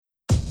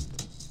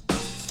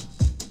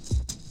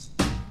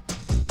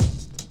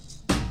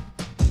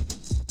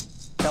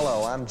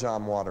Hello, I'm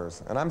John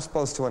Waters, and I'm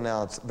supposed to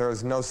announce there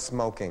is no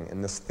smoking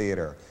in this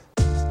theater,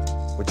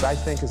 which I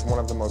think is one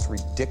of the most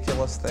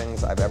ridiculous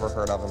things I've ever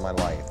heard of in my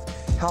life.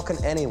 How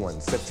can anyone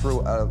sit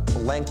through a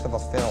length of a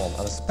film,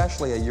 and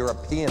especially a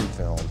European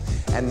film,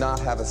 and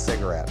not have a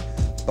cigarette?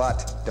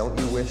 But don't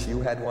you wish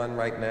you had one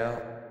right now?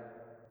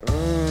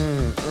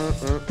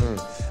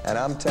 And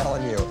I'm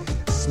telling you,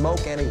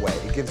 smoke anyway.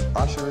 It gives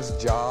ushers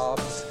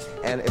jobs.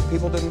 And if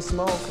people didn't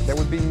smoke, there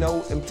would be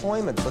no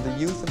employment for the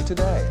youth of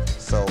today.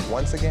 So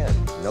once again,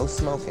 no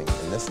smoking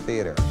in this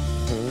theater.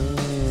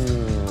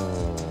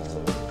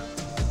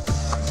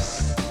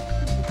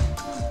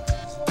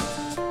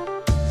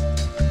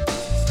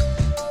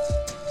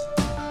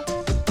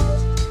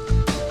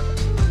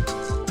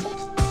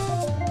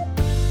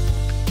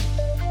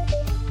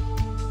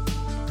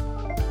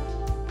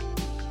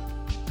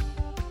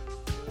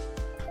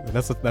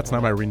 That's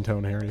not my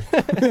ringtone, Harry.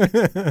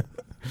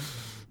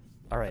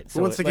 All right.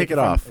 So wants to kick it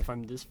off? If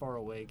I'm this far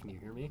away, can you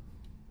hear me?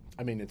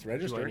 I mean, it's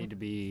registered. Do I need to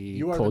be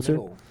you are closer?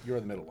 You are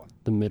the middle one.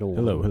 The middle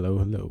Hello. You're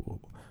Welcome.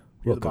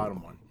 the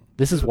bottom one.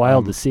 This is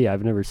wild to see.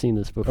 I've never seen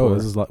this before.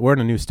 Oh, we're in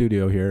a new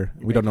studio here.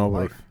 We don't know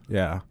life.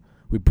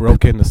 We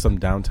broke into some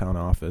downtown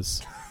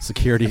office.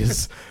 Security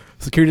is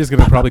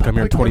going to probably come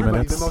here in 20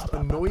 minutes. The most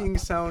annoying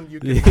sound you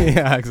can.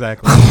 Yeah,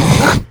 exactly.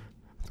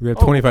 We have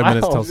 25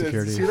 minutes till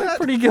security. See that?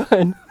 Pretty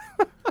good.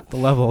 The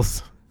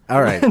levels.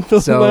 All right.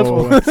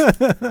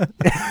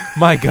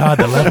 My God,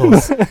 the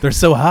levels. They're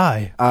so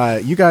high.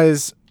 You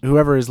guys,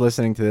 whoever is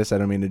listening to this, I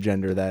don't mean to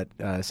gender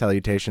that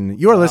salutation.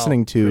 You are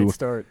listening to. Great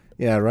start.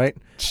 Yeah, right.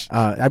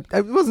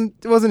 It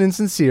wasn't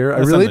insincere.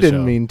 That's I really on the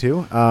didn't show. mean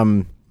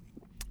to.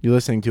 You're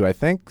listening to, I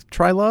think,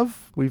 Try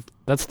Love.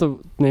 That's the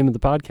name of the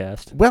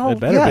podcast. Well, It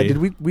better yeah. be.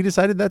 Did we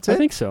decided that's it? I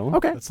think so.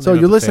 Okay. That's the So name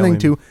you're of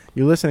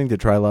the listening to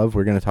Try Love.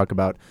 We're going to talk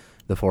about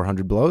the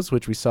 400 Blows,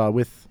 which we saw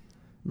with.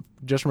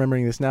 Just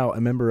remembering this now, a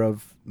member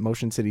of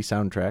Motion City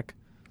Soundtrack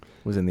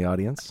was in the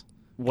audience.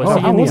 Was Oh, he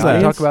how in the was that?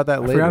 audience? Talk about that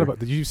I later. forgot about.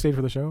 Did you stay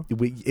for the show?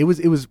 It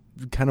was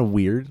kind of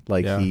weird.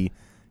 Like Yeah. he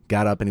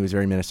got up and he was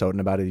very Minnesotan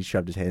about it. He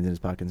shoved his hands in his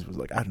pockets and was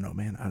like, "I don't know,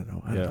 man. I don't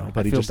know." Yeah. But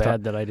I he feel just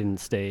bad that I didn't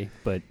stay,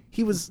 but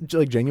he was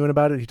like genuine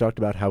about it. He talked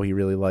about how he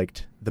really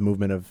liked the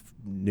movement of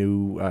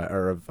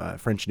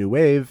French New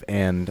Wave,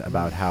 and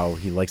about how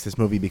he likes this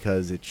movie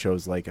because it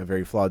shows like a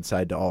very flawed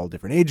side to all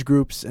different age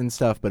groups and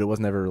stuff. But it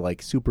was never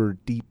like super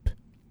deep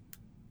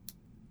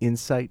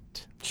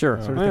insight. sure.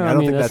 Sort of Well, thing. I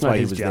don't think mean, that's why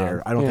he his was job.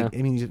 there. I don't Yeah. think.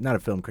 I mean, he's not a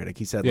film critic.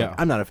 He said, Yeah.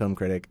 like, "I'm not a film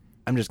critic.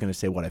 I'm just going to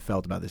say what I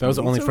felt about this." That was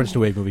the movie." only So French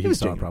New Wave movie it he was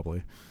saw, genuine.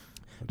 probably.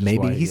 Which is Maybe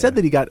why, he said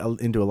that he got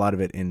into a lot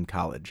of it in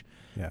college.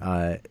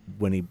 Yeah.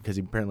 Because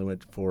he apparently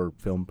went for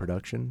film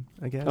production,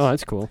 I guess. Oh,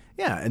 that's cool.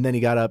 Yeah, and then he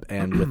got up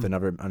and with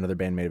another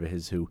bandmate of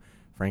his who,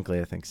 frankly,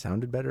 I think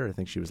sounded better. I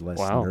think she was less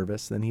Wow.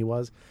 nervous than he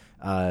was.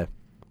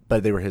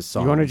 But they were his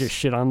songs. You want to just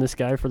shit on this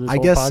guy for this I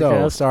whole guess podcast?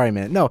 so. Sorry,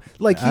 man. No,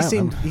 like he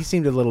I'm-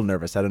 seemed a little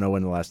nervous. I don't know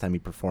when the last time he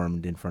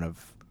performed in front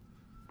of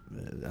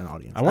an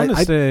audience. I wanted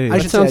to say- I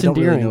That should say I sounds don't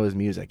really endearing. know his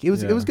music. It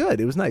was Yeah.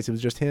 good. It was nice. It was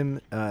just him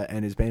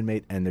and his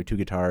bandmate and their two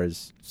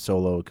guitars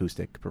solo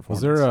acoustic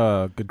performance. Was there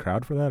a good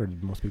crowd for that, or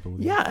did most people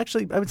leave? Yeah,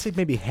 actually, I would say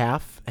maybe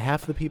half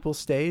the people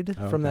stayed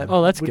from Okay. that.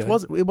 Oh, that's which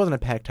good. It wasn't a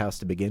packed house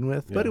to begin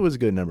with, but Yeah. it was a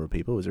good number of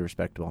people. It was a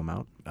respectable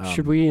amount.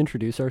 Should we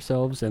introduce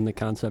ourselves and the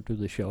concept of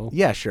the show?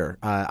 Yeah, sure.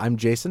 I'm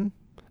Jason,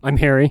 I'm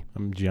Harry.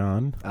 I'm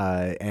John.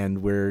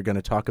 and we're going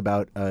to talk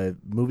about a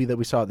movie that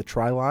we saw at the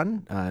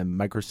Trilon,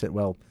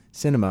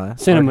 Cinema.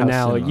 Cinema Art House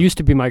now. Cinema, It used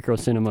to be Micro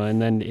Cinema, and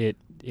then it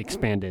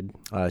expanded.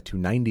 to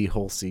 90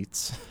 whole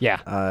seats.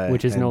 Yeah,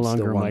 which is and no still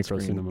longer one Micro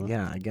screen. Cinema.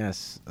 Yeah, I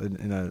guess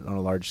on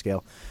a large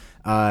scale.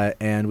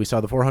 And we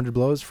saw the 400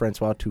 Blows,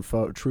 François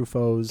Truffaut's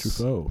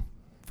Truffaut.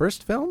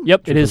 first film.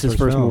 Yep, it Truffaut's is his first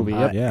first film. movie.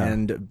 Yep. Yeah.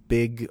 And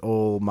big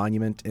old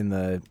monument in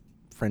the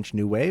French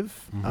New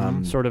Wave.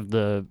 Mhm. Sort of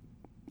the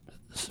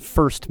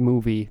first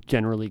movie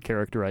generally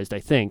characterized, I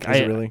think. Is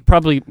it really?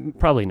 Probably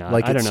not.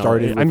 Like I it don't know.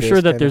 started with I'm this sure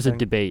that kind of there's a thing?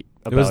 debate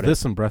It was about it.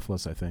 this and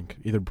Breathless, I think.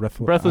 Either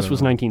Breathless. Breathless I don't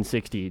was know.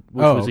 1960,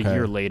 which Oh, was a okay.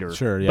 year later.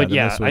 Sure, yeah. But then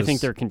yeah, this I think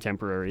was- they're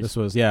contemporaries. This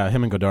was,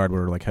 him and Godard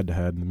were like head to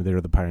head, and they were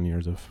the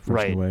pioneers of French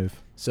Right. New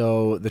Wave.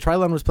 So the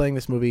Trilon was playing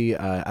this movie.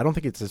 I don't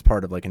think it's as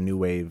part of like a New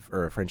Wave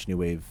or a French New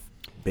Wave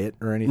bit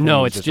or anything. No,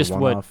 It was it's just a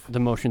what one-off. the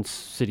Motion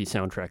City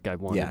soundtrack guy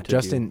wanted Yeah,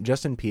 to do.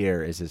 Justin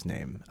Pierre is his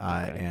name.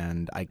 Okay.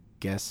 And I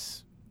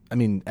guess, I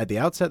mean, at the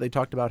outset, they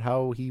talked about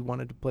how he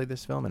wanted to play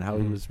this film and how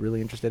he Mhm. was really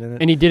interested in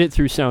it. And he did it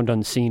through Sound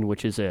Unseen,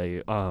 which is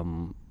a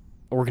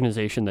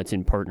organization that's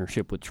in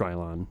partnership with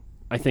Trilon.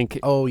 I think.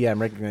 Oh, yeah,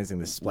 I'm recognizing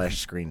the splash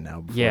screen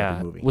now before yeah.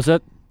 the movie. Was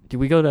that? Did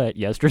we go to that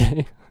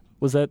yesterday?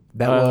 Was that?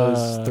 That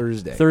was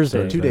Thursday.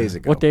 Thursday. So 2 days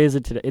ago. What day is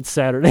it today? It's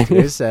Saturday.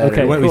 Today's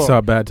Saturday. Okay, we cool. saw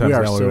Bad Times We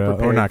are at El so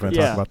Dorado. We're not going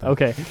prepared. to talk about that.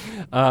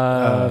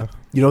 Okay.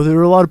 You know, there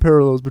are a lot of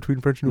parallels between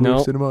French New No.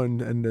 Wave cinema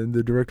and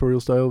the directorial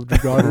style of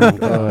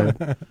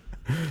Goddard.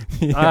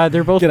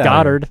 They're both Get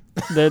out of Goddard.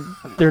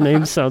 Their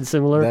names sound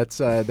similar. That's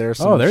there are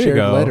some there you shared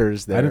go.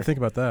 letters there. I didn't think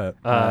about that.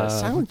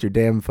 Silence your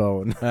damn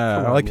phone.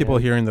 I on, like people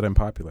man. hearing that I'm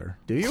popular.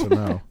 Do you? So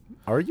no.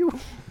 Are you?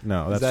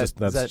 No, Is that's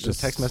that just the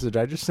text message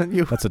I just sent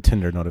you? That's a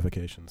Tinder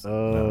notification. So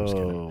no, I'm just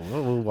kidding.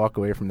 Well, we'll walk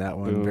away from that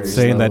one. Very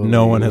Saying that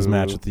no one has slowly.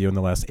 matched with you in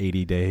the last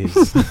 80 days.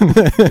 Is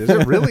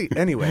it really?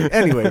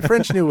 Anyway,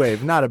 French New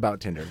Wave, not about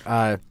Tinder.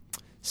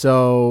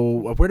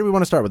 So where do we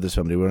want to start with this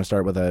film? Do we want to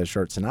start with a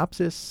short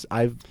synopsis?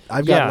 I've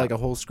got like a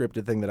whole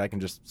scripted thing that I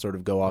can just sort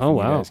of go off and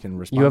you guys can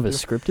respond You have to. a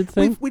scripted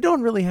thing? We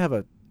don't really have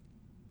a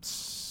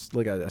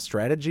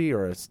strategy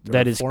or a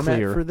format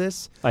clear for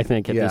this. I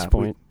think at this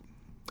point.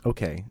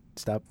 Okay,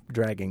 stop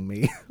dragging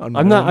me. On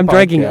I'm not. I'm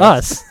dragging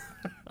us.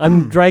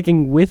 I'm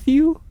dragging with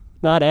you,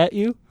 not at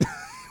you.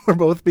 We're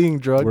both being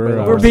drugged.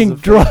 We're being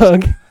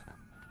drugged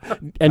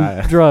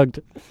and drugged.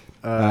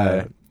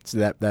 So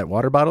that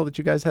water bottle that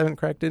you guys haven't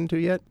cracked into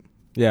yet?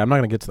 Yeah, I'm not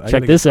going to get to that.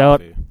 Check this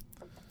out.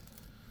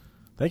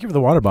 Thank you for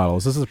the water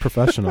bottles. This is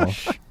professional.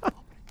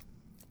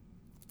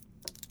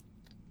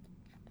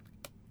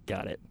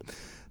 Got it.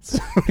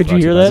 Could you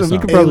hear that? You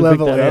could probably pick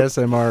A-level that up.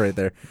 ASMR right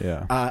there.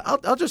 Yeah.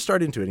 I'll just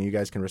start into it, and you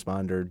guys can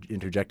respond or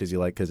interject as you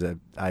like, because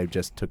I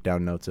just took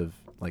down notes of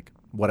like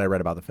what I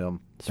read about the film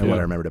and what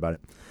I remembered about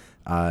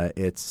it.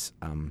 It's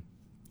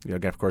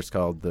of course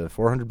called The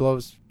 400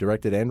 Blows,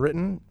 directed and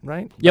written,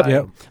 right? Yep.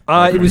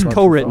 It was François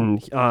co-written.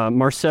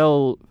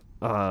 Marcel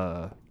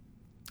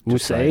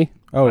Mousset.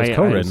 Oh, it's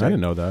co-written. I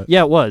didn't know that.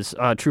 Yeah, it was.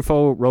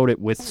 Truffaut wrote it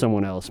with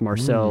someone else.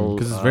 Marcel.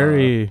 Because it's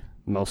very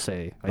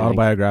Mousset.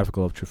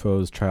 autobiographical of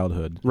Truffaut's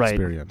childhood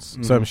experience.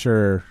 So I'm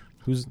sure,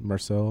 who's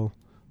Marcel?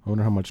 I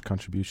wonder how much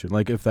contribution.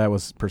 Like if that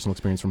was personal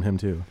experience from him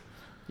too.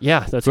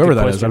 Yeah, that's whoever a good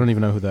that question. is. I don't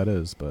even know who that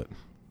is, but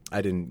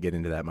I didn't get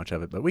into that much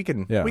of it, but we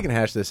can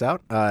hash this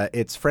out.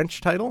 Its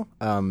French title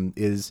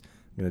is,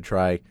 I'm going to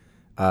try,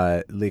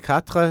 Les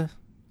Quatre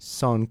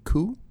Sans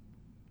Coups.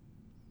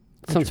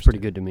 Sounds pretty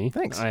good to me.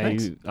 Thanks. I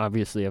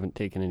obviously haven't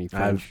taken any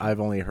French.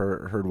 I've only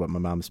heard what my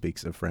mom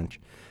speaks of French.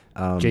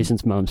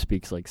 Jason's mom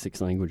speaks like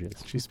 6 languages.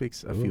 She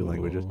speaks a few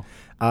languages.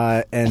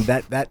 And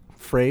that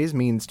phrase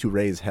means to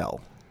raise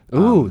hell.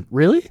 Ooh,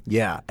 really?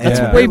 Yeah. That's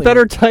a way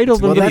better title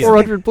than the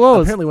 400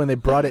 Blows. Apparently when they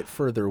brought it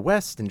further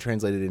west and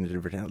translated it into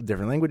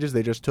different languages,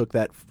 they just took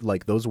that,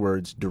 like those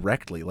words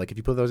directly. Like if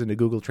you put those into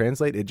Google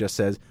Translate, it just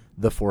says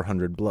the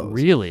 400 Blows.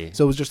 Really?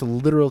 So it was just a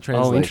literal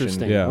translation. Oh,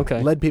 interesting. Yeah.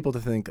 Okay. Led people to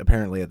think,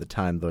 apparently at the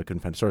time, though I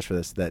couldn't find a source for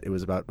this, that it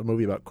was about a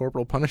movie about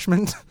corporal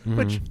punishment,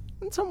 which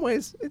in some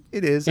ways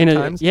it is at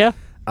times. Yeah.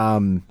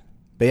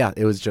 But yeah,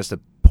 it was just a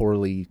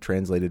poorly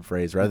translated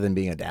phrase. Rather than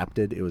being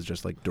adapted, it was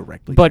just like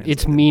directly But translated.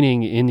 its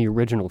meaning in the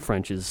original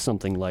French is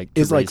something like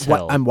is like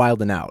hell. I'm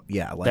wilding out.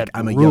 Yeah, like That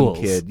I'm a rules.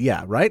 young kid.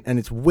 Yeah, right. And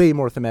it's way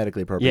more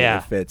thematically appropriate. Yeah.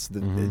 It fits.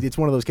 It's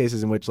one of those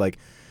cases in which like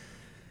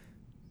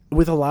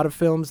with a lot of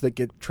films that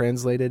get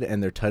translated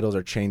and their titles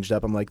are changed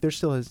up, I'm like, there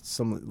still has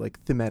some like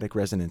thematic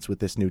resonance with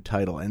this new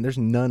title, and there's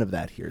none of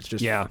that here. It's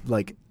just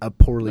like a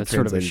poorly That's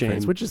sort of a translated shame.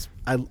 phrase, which is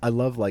I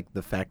love like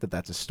the fact that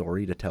that's a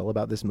story to tell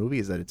about this movie,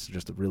 is that it's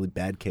just a really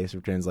bad case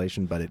of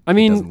translation, but it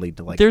doesn't lead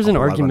to like there's a an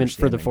whole lot of argument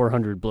for the understanding.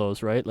 400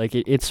 Blows, right? Like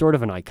it's sort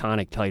of an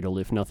iconic title,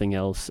 if nothing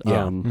else.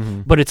 Yeah.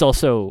 But it's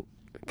also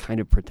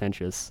kind of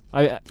pretentious.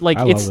 I it's love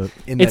it.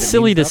 In that it's it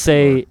silly means to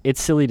say nothing,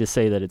 it's silly to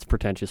say that it's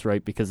pretentious,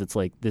 right? Because it's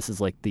like this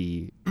is like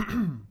the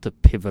the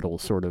pivotal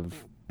sort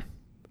of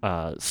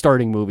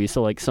starting movie,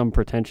 so like some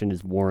pretension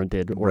is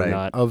warranted or right.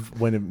 not. of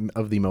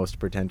the most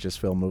pretentious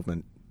film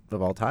movement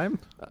of all time.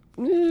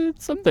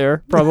 It's up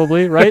there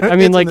probably, right? I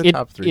mean, It's like in the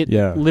top 3. it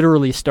Yeah.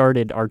 literally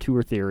started our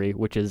tour theory,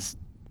 which is,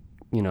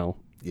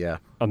 Yeah.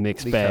 a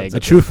mixed Because bag. A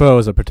Truffaut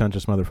is a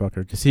pretentious motherfucker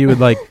because he would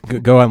like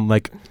go and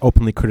like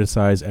openly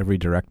criticize every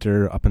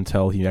director up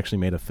until he actually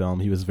made a film.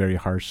 He was very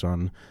harsh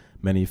on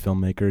many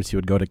filmmakers. He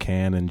would go to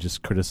Cannes and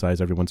just criticize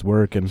everyone's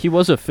work. And He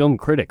was a film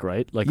critic,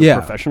 right? Like Yeah. a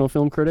professional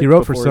film critic. he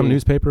wrote for before some he-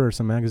 newspaper or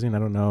some magazine. I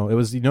don't know. It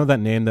was that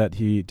name that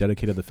he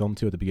dedicated the film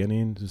to at the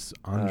beginning, just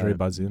Andre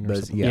Bazin or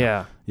something.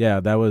 Yeah. Yeah,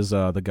 that was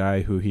the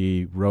guy who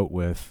he wrote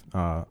with.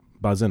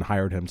 Bazin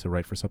hired him to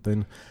write for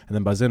something, and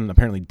then Bazin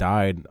apparently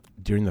died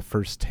during the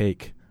first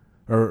take,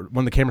 or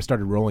when the camera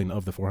started rolling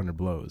of the 400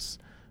 Blows,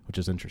 which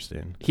is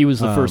interesting. He was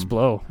the first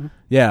blow.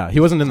 Yeah, he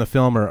wasn't in the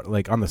film or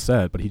like on the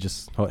set, but he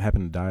just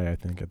happened to die, I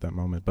think, at that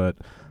moment. But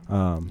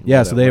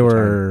yeah, so they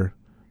were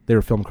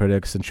film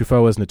critics, and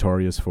Truffaut was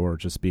notorious for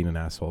just being an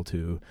asshole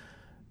too.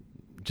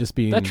 Just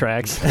being That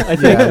tracks. I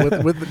think.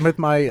 Yeah, with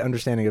my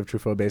understanding of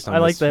Truffaut based on I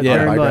like this that very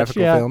much,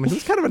 biographical yeah. film,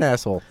 he's kind of an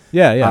asshole.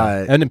 Yeah,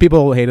 yeah. And then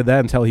people hated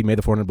that until he made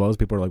the 400 Blows.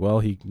 People were like, well,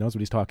 he knows what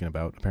he's talking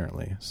about,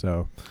 apparently.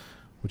 So,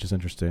 which is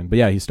interesting. But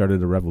yeah, he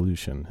started a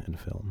revolution in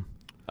film.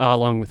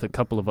 Along with a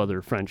couple of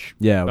other French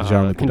Yeah, with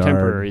Jean-Luc Godard.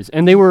 contemporaries.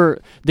 And they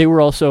were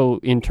also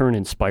in turn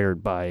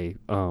inspired by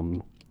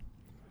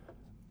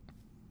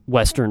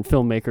Western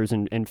filmmakers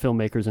and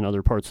filmmakers in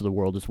other parts of the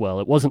world as well.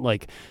 It wasn't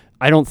like,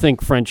 I don't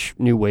think French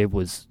New Wave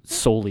was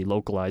solely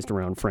localized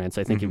around France.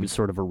 I think it was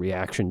sort of a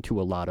reaction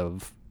to a lot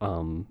of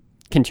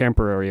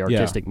contemporary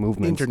artistic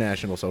movements.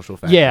 International social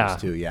factors Yeah.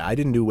 too. Yeah, I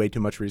didn't do way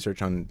too much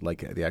research on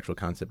like the actual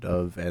concept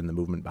of and the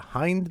movement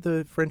behind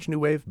the French New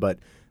Wave, but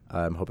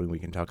I'm hoping we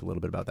can talk a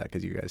little bit about that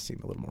because you guys seem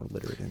a little more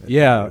literate in it.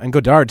 Yeah, and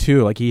Godard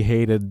too. Like he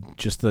hated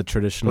just the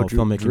traditional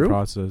filmmaking Drew?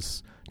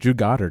 process. Drew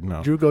Goddard,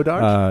 no. Drew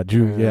Goddard?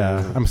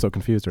 Yeah, I'm so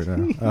confused right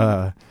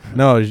now.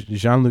 No,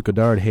 Jean-Luc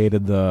Godard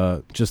hated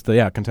the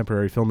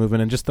contemporary film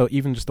movement, and just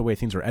the way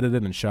things were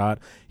edited and shot.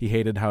 He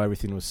hated how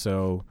everything was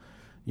so,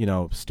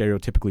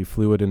 stereotypically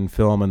fluid in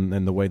film,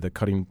 and the way the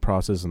cutting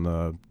process and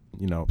the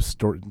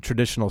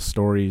traditional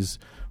stories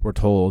were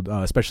told,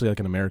 especially like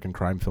in American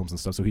crime films and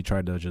stuff. So he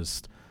tried to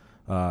just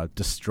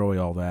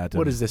destroy all that.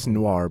 What is this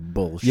noir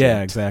bullshit?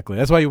 Yeah, exactly.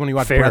 That's why when you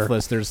watch Fair.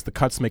 Breathless, the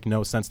cuts make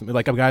no sense to me.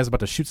 Like a guy's about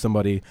to shoot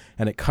somebody,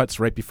 and it cuts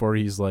right before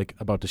he's like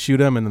about to shoot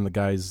him, and then the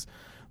guy's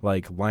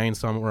like lying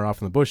somewhere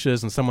off in the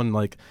bushes, and someone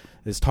like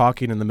is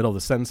talking in the middle of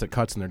the sentence. It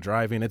cuts, and they're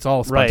driving. It's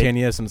all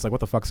spontaneous, and it's like, what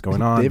the fuck's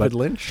going on? David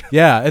Lynch?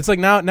 Yeah, it's like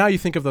now you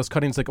think of those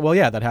cuttings like, well,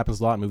 yeah, that happens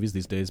a lot in movies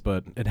these days,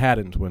 but it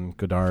hadn't when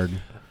Godard.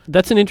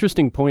 That's an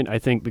interesting point, I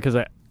think, because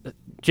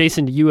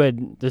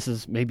Jason, this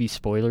is maybe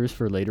spoilers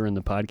for later in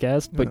the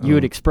podcast, but you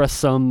had expressed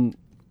some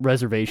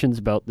reservations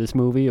about this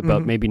movie,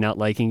 about maybe not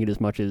liking it as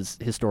much as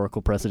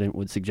historical precedent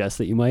would suggest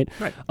that you might.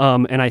 Right.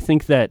 And I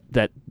think that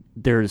the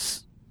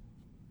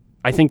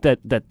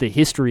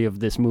history of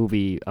this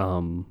movie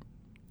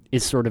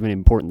is sort of an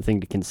important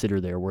thing to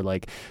consider there, where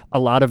like a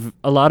lot of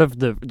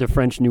the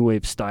French New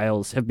Wave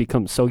styles have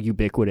become so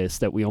ubiquitous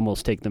that we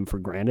almost take them for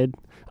granted,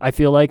 I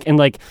feel like. And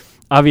like,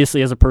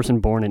 obviously, as a person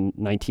born in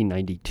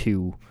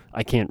 1992,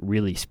 I can't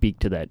really speak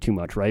to that too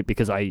much, right?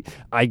 Because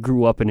I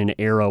grew up in an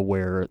era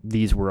where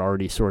these were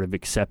already sort of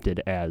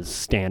accepted as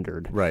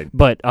standard. Right.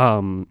 But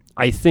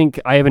I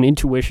think I have an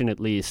intuition, at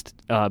least,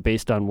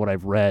 based on what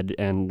I've read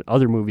and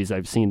other movies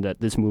I've seen, that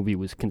this movie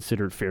was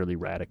considered fairly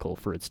radical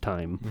for its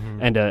time,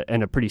 and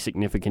a pretty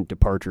significant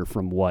departure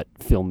from what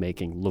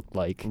filmmaking looked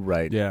like.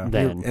 Right. Yeah.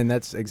 Then. And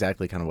that's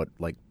exactly kind of what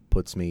like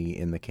puts me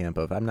in the camp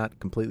of I'm not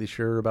completely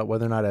sure about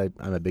whether or not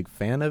I'm a big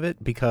fan of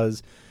it,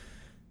 because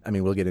I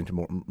mean, we'll get into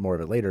more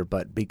of it later,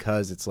 but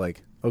because it's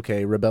like,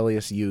 okay,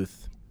 rebellious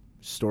youth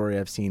story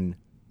I've seen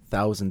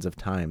thousands of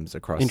times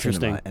across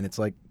cinema, and it's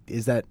like,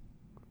 is that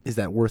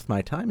worth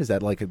my time? Is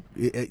that like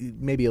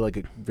maybe like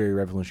a very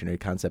revolutionary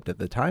concept at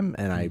the time,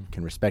 and I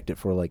can respect it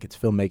for like its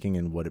filmmaking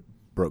and what it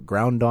broke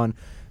ground on,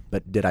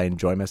 but did I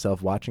enjoy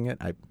myself watching it?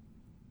 I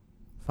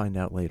find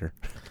out later.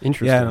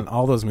 Interesting. Yeah, and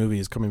all those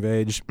movies, coming of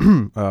age,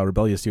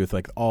 rebellious youth,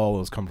 like all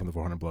those come from the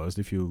 400 Blows.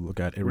 If you look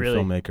at every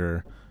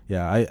filmmaker,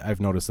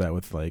 I've noticed that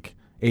with like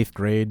 8th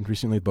Grade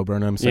recently, Bo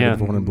Burnham,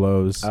 400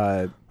 Blows.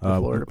 The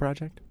Florida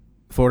Project?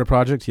 Florida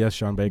Project, yes,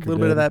 Sean Baker. A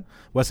little bit of that.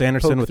 Wes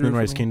Anderson with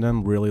Moonrise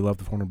Kingdom really loved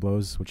the 400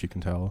 Blows, which you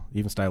can tell.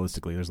 Even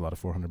stylistically, there's a lot of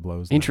 400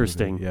 Blows.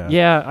 Interesting.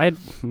 Yeah, I'd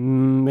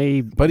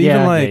maybe. But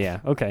even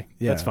okay,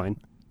 that's fine.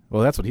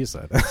 Well, that's what he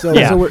said.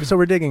 So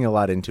we're digging a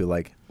lot into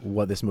like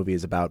what this movie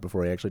is about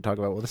before we actually talk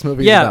about what this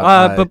movie is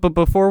about. But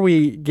before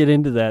we get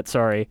into that,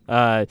 sorry,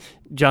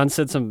 John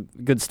said some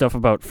good stuff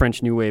about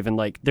French New Wave, and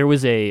like there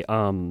was a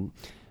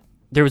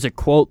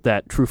quote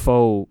that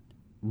Truffaut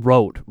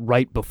wrote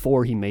right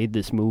before he made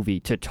this movie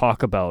to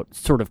talk about,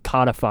 sort of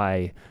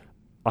codify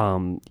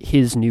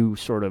his new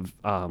sort of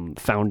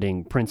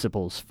founding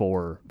principles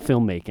for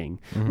filmmaking,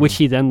 which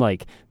he then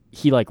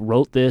he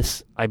wrote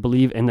this, I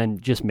believe, and then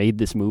just made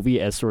this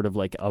movie as sort of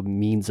like a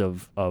means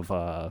of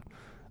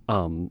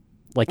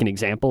like an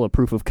example, a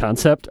proof of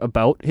concept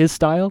about his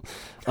style.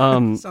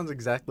 Sounds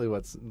exactly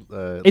what's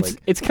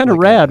it's kind of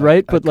rad,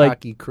 right? But like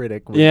cocky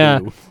critic would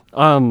do.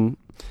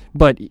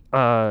 But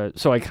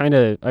so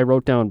I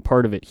wrote down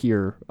part of it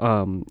here,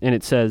 and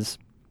it says,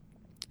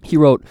 he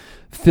wrote,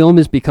 "Film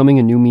is becoming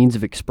a new means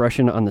of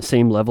expression on the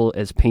same level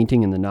as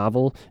painting in the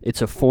novel.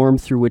 It's a form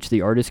through which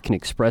the artist can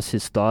express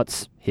his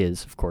thoughts,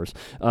 of course,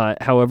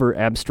 however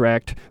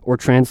abstract, or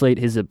translate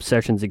his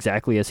obsessions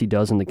exactly as he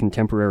does in the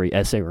contemporary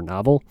essay or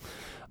novel."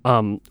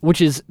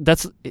 It's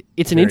an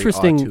Very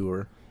interesting...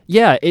 auteur.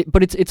 Yeah,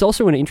 but it's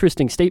also an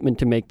interesting statement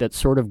to make that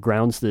sort of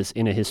grounds this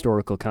in a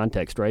historical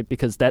context, right?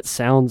 Because that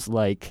sounds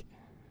like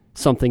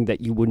something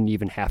that you wouldn't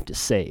even have to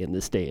say in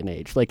this day and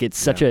age. Like it's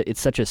such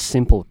a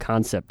simple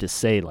concept to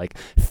say, like,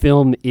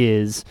 film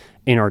is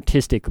an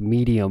artistic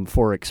medium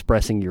for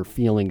expressing your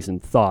feelings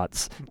and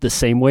thoughts the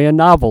same way a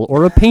novel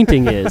or a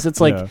painting is.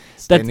 It's like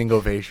standing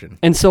ovation.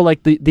 And so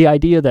like the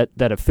idea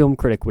that a film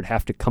critic would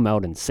have to come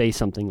out and say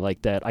something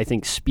like that, I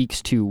think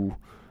speaks to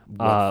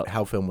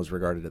how film was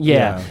regarded at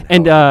the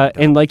time.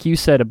 And like you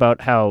said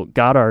about how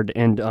Godard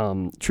and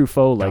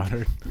Truffaut, like,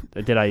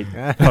 did I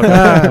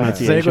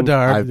say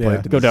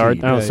Godard?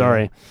 Godard. Oh,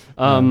 sorry.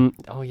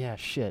 Oh yeah,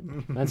 shit.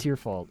 That's your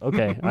fault.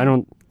 Okay, I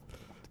don't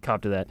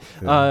cop to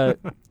that.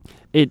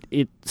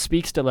 It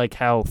speaks to like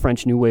how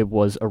French New Wave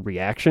was a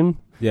reaction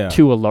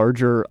to a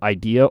larger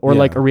idea, or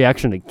like a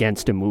reaction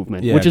against a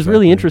movement, which is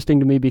really interesting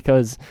to me,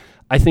 because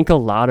I think a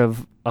lot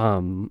of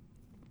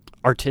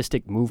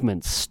artistic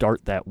movements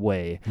start that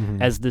way,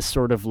 as this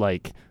sort of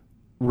like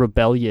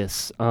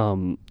rebellious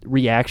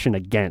reaction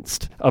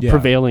against a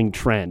prevailing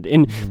trend,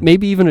 and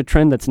maybe even a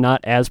trend that's not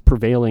as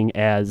prevailing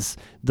as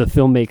the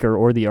filmmaker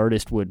or the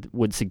artist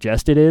would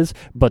suggest it is,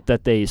 but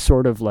that they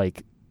sort of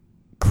like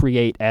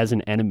create as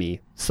an enemy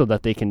so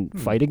that they can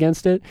fight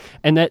against it.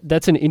 And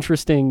that's an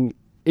interesting,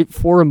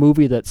 for a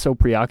movie that's so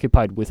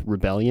preoccupied with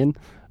rebellion,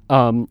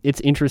 it's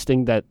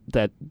interesting that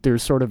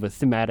there's sort of a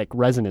thematic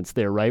resonance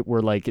there, right?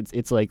 Where like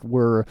it's like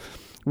we're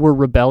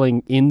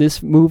rebelling in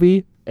this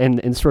movie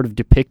and sort of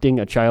depicting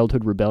a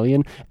childhood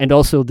rebellion, and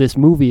also this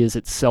movie is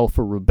itself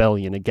a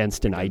rebellion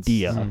against an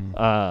idea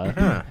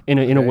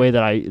in a way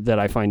that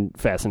I find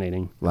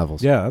fascinating.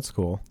 Levels. Yeah, that's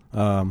cool.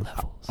 I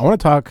want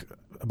to talk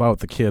about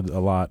the kid a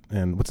lot,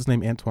 and what's his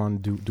name? Antoine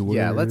Duwyer?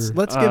 Yeah, let's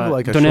give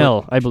like a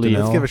Donnell, short, I believe.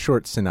 Let's give a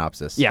short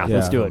synopsis. Yeah,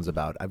 let's do it.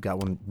 About. I've got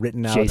one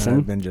written out, Jason?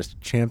 and I've been just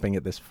champing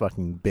at this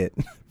fucking bit.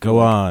 Go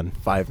on.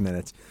 5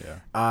 minutes.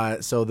 Yeah.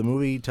 So the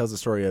movie tells the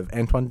story of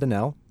Antoine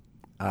Donnell,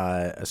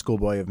 a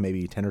schoolboy of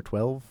maybe 10 or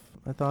 12,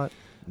 I thought.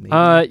 Maybe.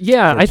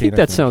 Yeah, 13, I think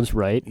that sounds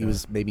right. He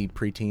was maybe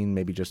preteen,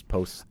 maybe just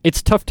post.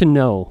 It's tough to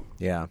know.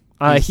 Yeah.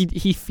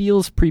 He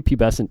feels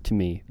prepubescent to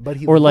me. But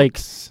he or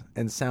looks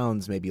and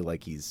sounds maybe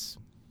like he's...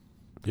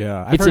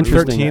 Yeah, I've It's heard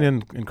interesting 13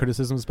 in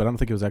criticisms, but I don't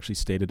think it was actually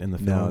stated in the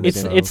film.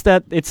 It's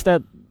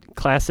that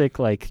classic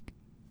like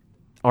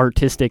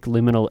artistic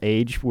liminal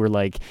age where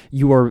like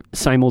you are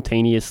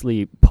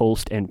simultaneously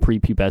post and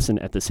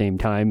prepubescent at the same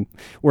time.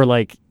 Where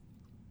like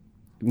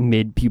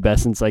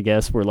mid-pubescence, I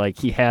guess, where like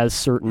he has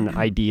certain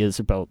ideas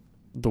about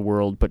the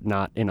world, but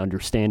not an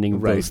understanding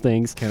of those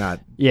things. Cannot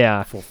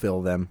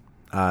fulfill them.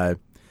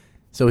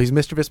 So he's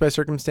mischievous by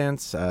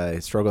circumstance,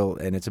 his struggle,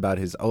 and it's about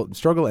his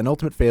struggle and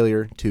ultimate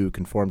failure to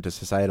conform to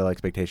societal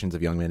expectations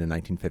of young men in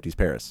 1950s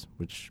Paris,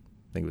 which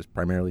I think was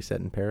primarily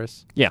set in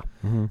Paris. Yeah.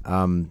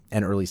 And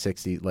early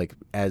 60s, like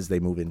as they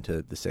move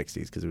into the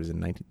 60s, because it was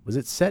was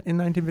it set in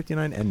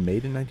 1959 and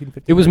made in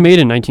 1959? It was made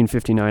in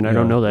 1959. I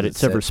don't know that Was it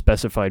it's ever set-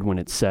 specified when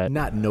it's set.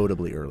 Not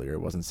notably earlier.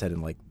 It wasn't set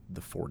in like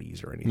the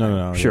 40s or anything.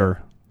 No.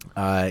 Sure.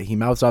 He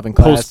mouths off in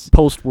class.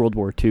 Post World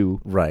War II.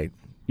 Right.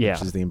 Yeah.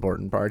 Which is the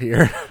important part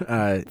here.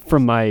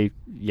 From my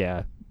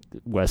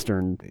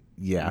Western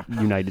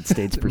United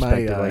States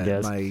perspective, I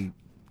guess. My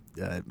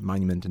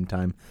monument in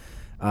time.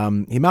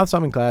 He mouths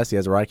off in class. He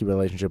has a rocky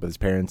relationship with his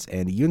parents,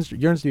 and he yearns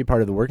to be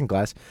part of the working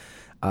class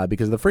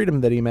because of the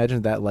freedom that he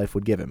imagined that life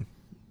would give him.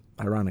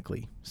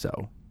 Ironically,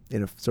 so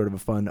in a sort of a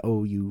fun,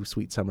 oh, you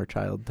sweet summer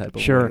child type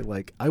of way.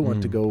 Like, I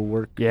want to go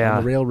work on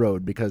the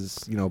railroad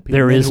because people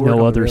there is who work on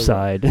no the other railroad.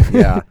 side.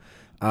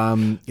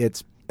 Yeah.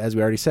 It's, as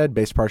we already said,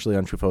 based partially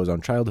on Truffaut's own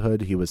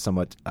childhood. He was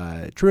somewhat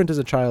truant as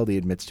a child. He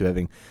admits to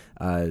having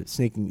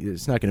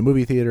snuck into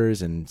movie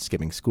theaters and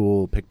skipping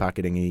school,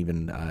 pickpocketing,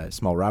 even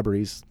small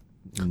robberies.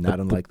 Not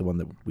unlike the one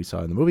that we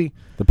saw in the movie.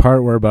 The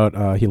part where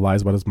about he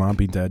lies about his mom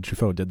being dead,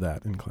 Truffaut did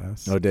that in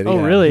class. Oh, did he?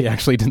 Oh, really? He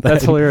actually did that.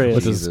 That's hilarious.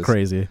 Which is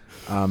crazy.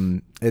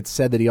 It's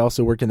said that he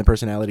also worked in the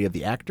personality of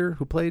the actor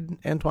who played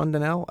Antoine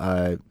Donnell,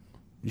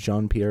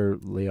 Jean-Pierre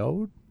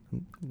Léaud.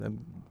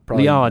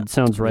 Léaud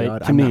sounds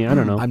right to me. I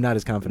don't know. I'm not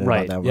as confident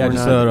Right. about that Yeah, one.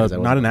 just as I not was an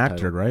about the actor,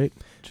 title. right?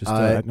 Just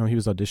I know he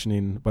was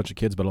auditioning a bunch of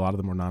kids, but a lot of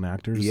them were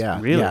non-actors. Yeah,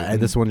 Really? Yeah, And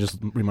this one just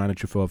reminded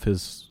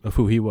Truffaut of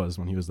who he was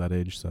when he was that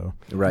age. So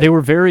right. They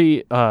were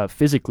very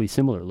physically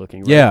similar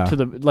looking. Right? Yeah. To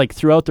the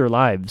throughout their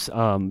lives,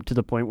 to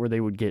the point where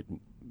they would get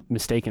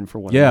mistaken for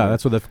one. yeah, another.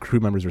 that's what the crew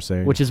members were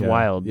saying. Which is Yeah.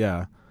 wild.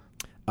 Yeah.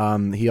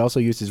 He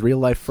also used his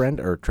real-life friend,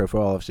 or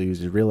Truffaut also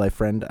used his real-life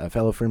friend, a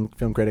fellow film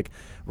critic,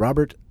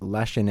 Robert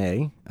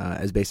Lachenet,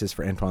 as basis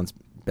for Antoine's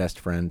best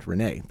friend,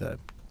 René, the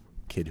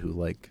kid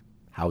who,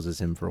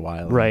 houses him for a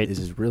while. Right. And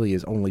is really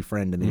his only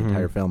friend in the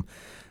entire film.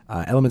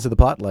 Elements of the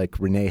plot, like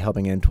René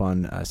helping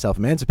Antoine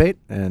self-emancipate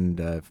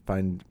and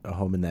find a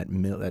home in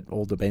that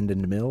old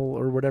abandoned mill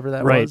or whatever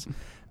that was,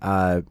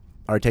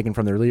 are taken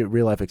from their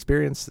real-life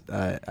experience.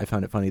 I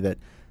found it funny that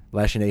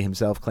Lachenet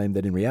himself claimed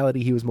that in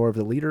reality he was more of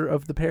the leader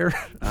of the pair.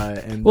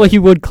 He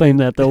would claim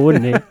that though,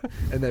 wouldn't he?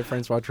 And that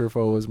François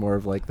Truffaut was more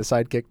of the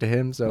sidekick to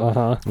him. So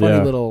funny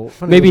Yeah. little.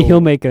 Maybe he'll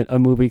make a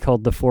movie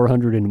called The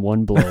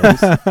 401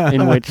 Blows,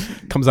 in which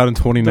Comes out in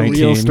 2019.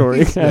 the real story.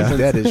 Yeah,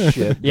 that is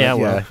shit.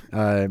 Yeah,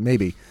 but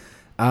maybe.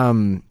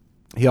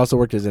 He also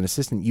worked as an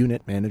assistant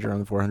unit manager on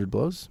the 400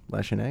 Blows.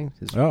 Lachenet.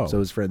 So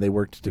his friend, they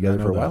worked together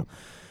for a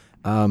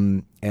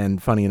while.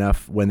 And funny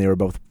enough, when they were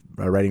both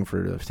writing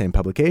for the same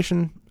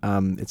publication,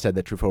 it said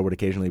that Truffaut would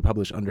occasionally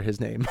publish under his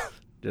name.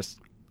 Just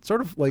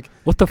sort of like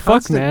what the fuck,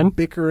 constant man?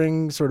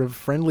 bickering, sort of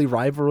friendly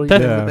rivalry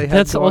that they had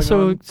That's going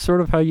also on. sort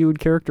of how you would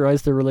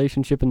characterize their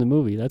relationship in the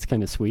movie. That's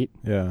kind of sweet.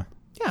 Yeah.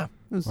 Yeah.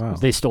 Wow.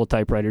 They stole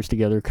typewriters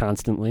together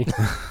constantly.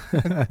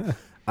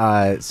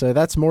 So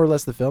that's more or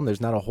less the film.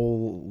 There's not a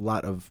whole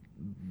lot of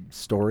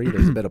story.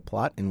 There's a bit of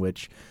plot in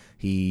which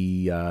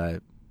he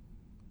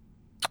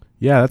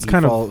That's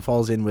kind of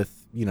falls in with,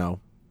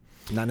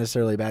 not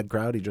necessarily a bad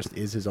crowd. He just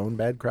is his own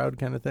bad crowd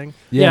kind of thing.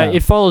 Yeah,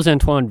 it follows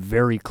Antoine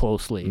very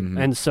closely, Mhm.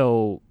 and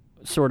so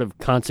sort of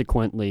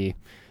consequently,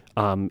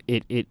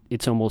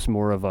 it's almost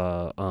more of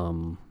a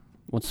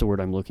what's the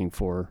word I'm looking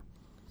for?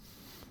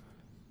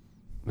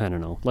 I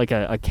don't know, like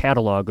a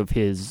catalog of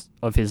his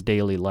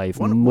daily life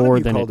One of more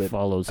you than called it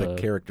follows a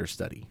character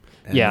study.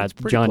 And Yeah, it's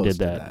pretty John close did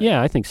to that.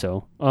 Yeah, I think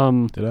so.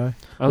 Did I?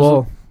 I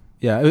was-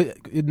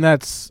 And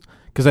that's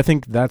because I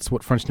think that's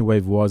what French New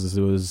Wave was. Is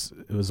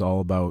it was all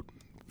about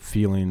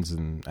feelings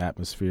and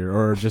atmosphere,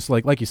 or just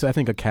like you said. I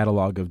think a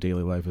catalog of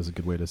daily life is a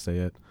good way to say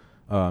it.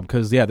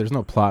 Because there's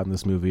no plot in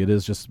this movie. It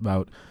is just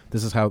about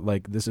this is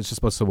just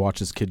supposed to watch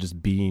this kid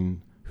just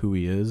being who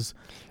he is.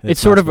 It's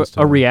sort of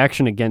a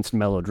reaction against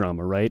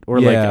melodrama, right? Or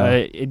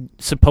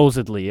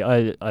supposedly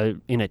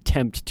an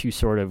attempt to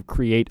sort of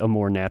create a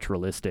more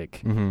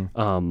naturalistic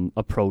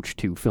approach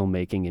to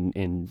filmmaking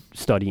and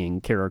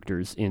studying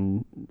characters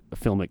in a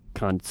filmic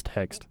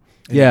context.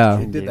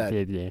 It did that.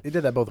 It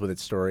did that both with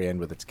its story and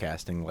with its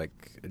casting. Like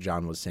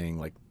John was saying,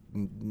 like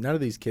none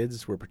of these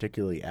kids were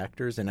particularly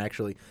actors. And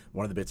actually,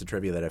 one of the bits of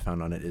trivia that I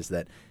found on it is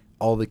that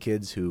all the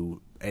kids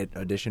who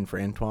auditioned for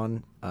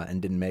Antoine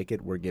and didn't make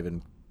it were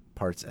given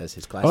parts as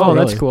his classmates. Oh,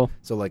 that's cool.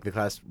 So like the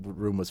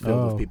classroom was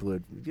filled with people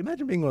who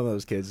imagine being one of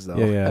those kids though,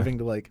 having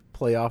to like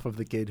play off of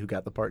the kid who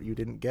got the part you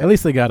didn't get. At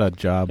least they got a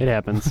job. It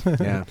happens.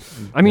 Yeah.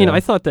 I mean, I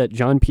thought that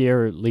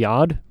Jean-Pierre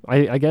Liard,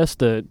 I guess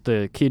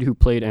the kid who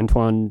played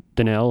Antoine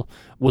Denel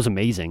was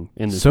amazing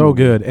in this movie.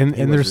 Good. And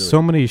there's really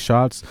so many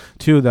shots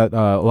too that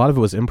a lot of it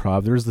was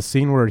improv. There was the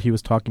scene where he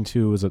was talking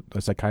to a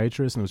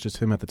psychiatrist and it was just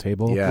him at the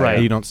table. Yeah. Right.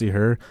 And you don't see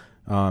her.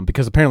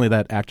 Because apparently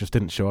that actress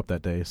didn't show up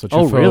that day. So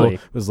Truffaut really?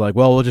 was like,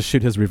 well, we'll just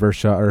shoot his reverse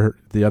shot or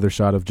the other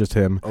shot of just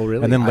him. Oh,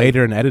 really? And then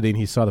later in editing,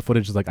 he saw the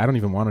footage. He's like, I don't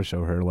even want to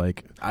show her.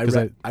 Like, I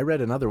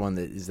read another one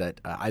that is that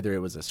either it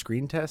was a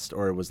screen test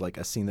or it was like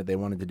a scene that they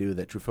wanted to do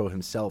that Truffaut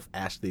himself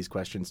asked these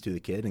questions to the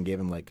kid and gave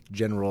him like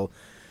general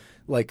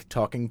like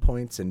talking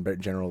points and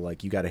general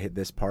like you got to hit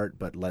this part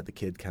but let the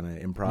kid kind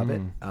of improv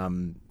it.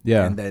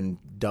 And then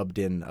dubbed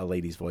in a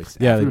lady's voice.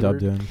 Yeah, they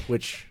dubbed in.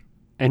 Which...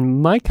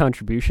 And my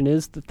contribution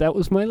is that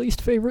was my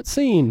least favorite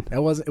scene. It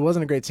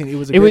wasn't a great scene. It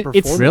was a great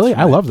performance. Really?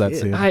 I love that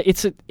scene.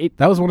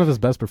 That was one of his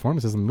best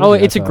performances in the movie. Oh,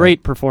 it's a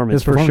great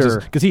performance for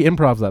sure. Because he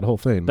improvs that whole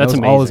thing. That's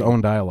amazing. All his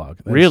own dialogue.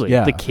 Really?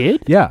 Yeah. The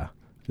kid? Yeah.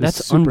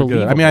 That's super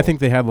unbelievable. Good. I mean, I think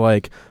they had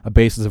like a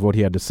basis of what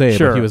he had to say,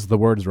 but the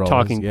words were all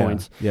talking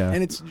points. Yeah.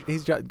 And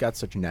he's got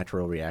such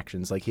natural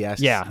reactions. Like he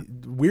asks,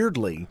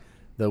 weirdly,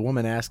 the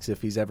woman asks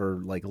if he's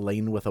ever like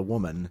lain with a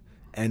woman,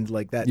 and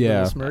like that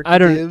little smirk he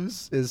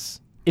gives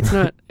is... It's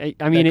not.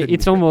 I mean,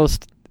 it's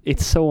almost.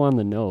 It's so on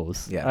the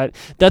nose. Yeah,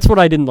 that's what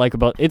I didn't like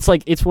about. It's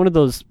like it's one of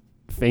those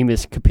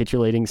famous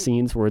capitulating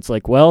scenes where it's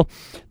like, well,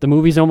 the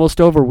movie's almost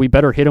over. We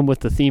better hit them with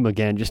the theme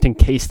again, just in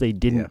case they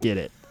didn't get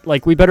it.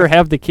 Like we better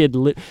have the kid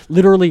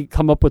literally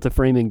come up with a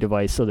framing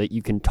device so that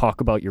you can talk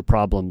about your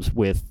problems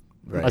with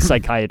a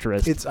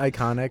psychiatrist. It's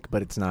iconic,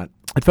 but it's not.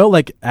 It felt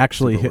like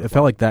it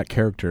felt like that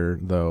character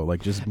though,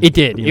 like just it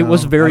did. It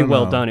was very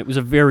well done. It was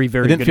a very,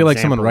 very. It didn't good feel like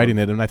someone writing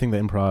it, and I think the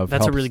improv.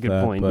 That's a really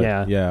good point.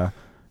 Yeah.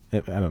 I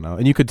don't know,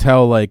 and you could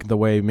tell like the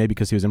way maybe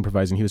because he was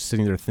improvising, he was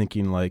sitting there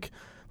thinking like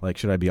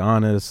should I be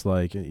honest?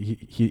 Like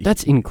he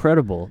that's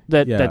incredible.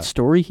 That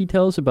story he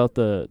tells about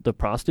the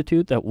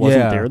prostitute that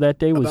wasn't there that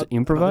day was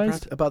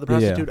improvised. About the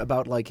prostitute,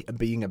 about like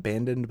being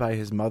abandoned by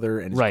his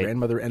mother and his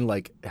grandmother, and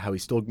like how he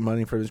stole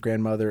money from his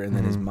grandmother, and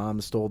then his mom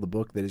stole the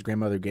book that his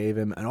grandmother gave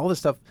him, and all this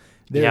stuff.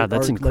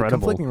 That's incredible. Like,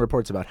 conflicting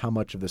reports about how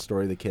much of the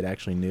story the kid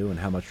actually knew, and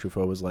how much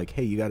Truffaut was like,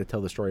 "Hey, you got to tell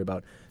the story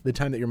about the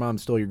time that your mom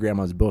stole your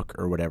grandma's book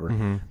or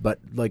whatever." But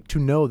like to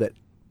know that.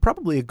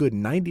 Probably a good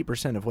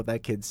 90% of what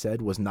that kid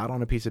said was not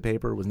on a piece of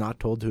paper, was not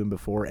told to him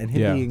before, and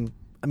him being,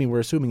 I mean, we're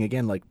assuming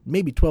again, like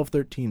maybe 12,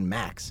 13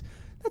 max.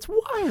 That's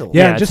wild.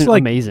 Yeah, just like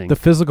amazing. The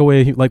physical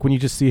way, like when you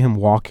just see him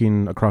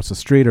walking across the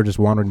street or just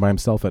wandering by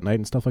himself at night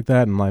and stuff like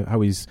that, and like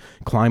how he's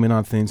climbing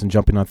on things and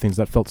jumping on things,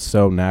 that felt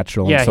so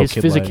natural. Yeah, and so his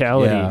kid-like.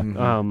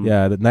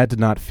 physicality. That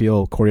did not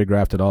feel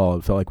choreographed at all.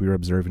 It felt like we were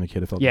observing a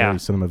kid. It felt very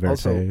cinema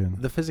verite. Also,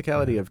 the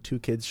physicality of two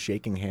kids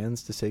shaking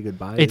hands to say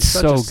goodbye. It's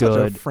so good.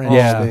 Such a French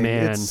thing.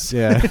 Man.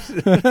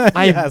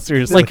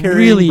 Seriously. Like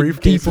really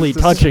deeply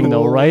touching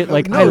though, right?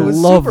 Like I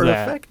love super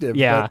that. Effective,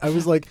 yeah, I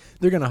was like,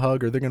 they're gonna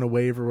hug or they're gonna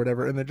wave or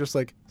whatever, and they're just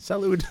like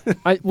salute.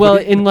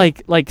 In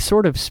like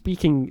sort of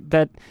speaking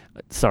that.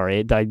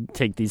 Sorry, I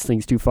take these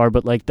things too far,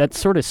 but like that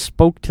sort of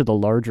spoke to the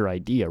larger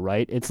idea,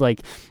 right? It's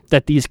like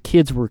that these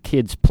kids were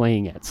kids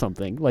playing at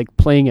something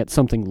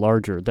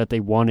larger, that they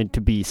wanted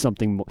to be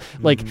something more.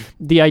 Like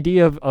the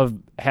idea of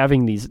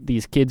having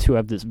these kids who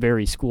have this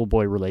very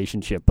schoolboy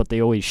relationship, but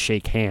they always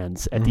shake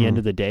hands at the end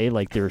of the day,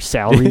 like they're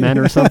salarymen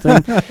or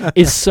something,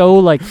 is so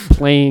like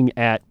playing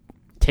at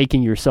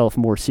taking yourself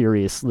more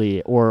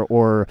seriously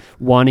or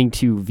wanting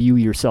to view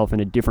yourself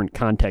in a different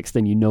context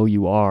than you know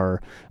you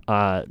are,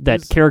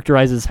 that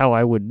characterizes how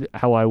I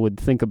would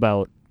think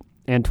about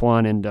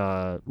Antoine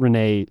and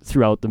Renee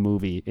throughout the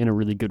movie in a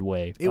really good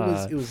way. It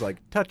was like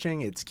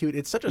touching. It's cute.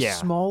 It's such a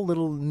small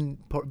little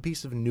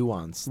piece of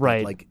nuance, right?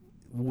 That, like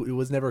it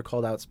was never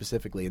called out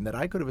specifically, and that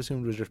I could have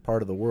assumed was just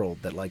part of the world.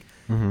 That like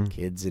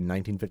kids in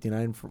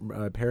 1959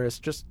 from Paris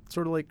just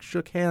sort of like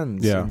shook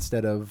hands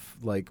instead of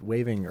like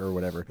waving or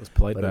whatever. Those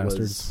polite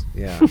bastards.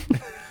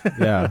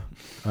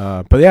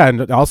 But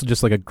and also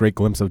just like a great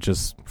glimpse of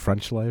just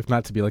French life.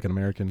 Not to be like an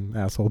American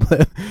asshole,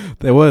 but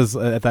it was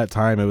at that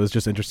time. It was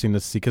just interesting to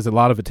see because a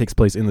lot of it takes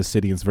place in the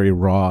city. And it's very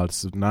raw.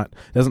 It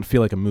doesn't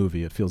feel like a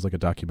movie. It feels like a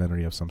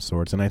documentary of some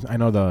sorts. And I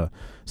know the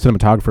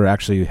cinematographer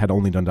actually had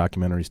only done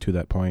documentaries to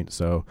that point.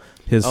 So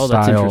his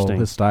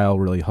style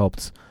really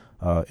helped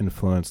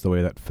influenced the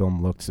way that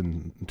film looked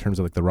in terms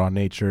of like the raw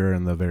nature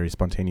and the very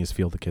spontaneous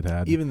feel the kid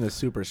had. Even the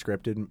super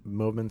scripted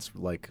moments,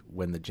 like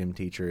when the gym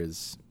teacher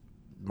is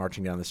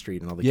marching down the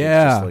street and all the kids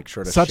just like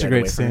sort of such a great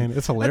away from scene. him.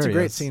 It's hilarious. That's a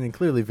great scene and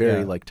clearly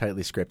very like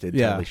tightly scripted,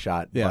 tightly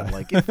shot. But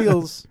like it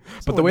feels.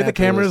 But the way the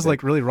camera is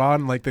like really raw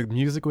and like the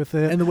music with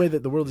it, and the way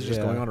that the world is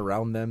just going on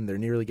around them, they're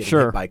nearly getting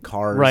hit by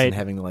cars and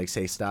having to like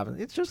say stop.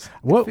 It's just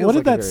what did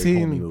like that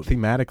scene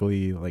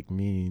thematically like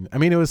mean? I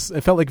mean, it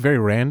felt like very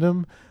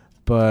random,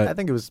 but I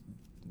think it was,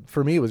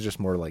 for me, it was just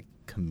more like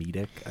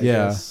comedic. I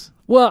guess.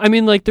 Well, I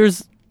mean, like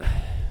there's.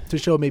 To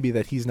show maybe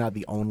that he's not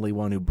the only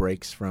one who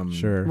breaks from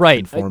right,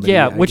 conformity,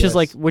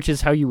 which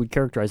is how you would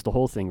characterize the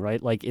whole thing,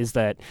 right? Like, is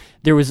that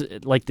there was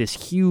like this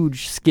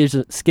huge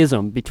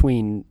schism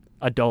between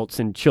adults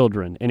and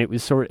children, and it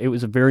was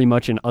a very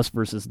much an us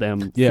versus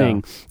them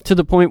thing, to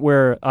the point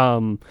where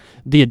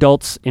the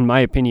adults, in my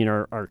opinion,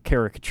 are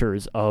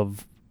caricatures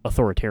of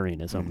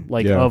authoritarianism,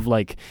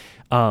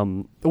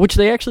 which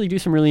they actually do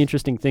some really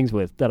interesting things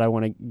with that I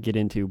want to get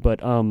into,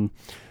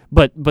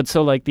 But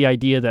so like the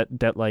idea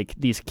that like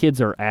these kids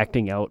are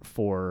acting out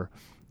for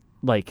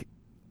like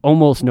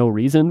almost no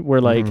reason, where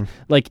like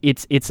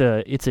it's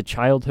a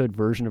childhood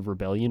version of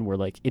rebellion where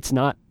like it's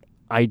not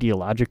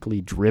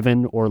ideologically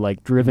driven or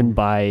like driven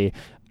by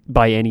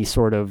any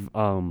sort of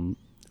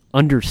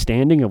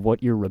understanding of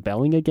what you're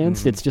rebelling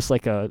against. It's just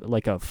like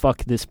a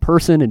fuck this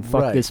person and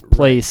fuck this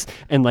place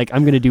and like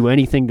I'm gonna do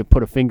anything to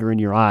put a finger in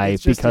your eye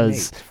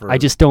because I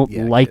just don't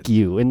like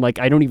you, and like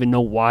I don't even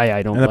know why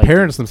I don't. And like the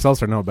parents you.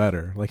 themselves are no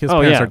better. Like his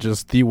parents are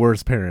just the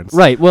worst parents.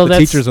 Right. Well, the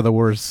teachers are the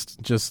worst.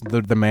 Just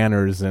the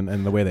manners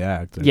and the way they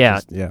act.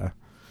 Yeah.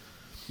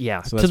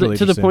 So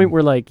to the point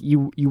where like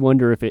you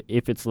wonder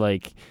if it's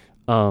like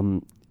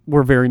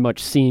we're very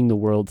much seeing the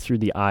world through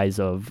the eyes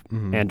of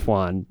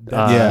Antoine.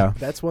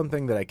 That's one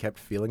thing that I kept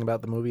feeling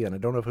about the movie, and I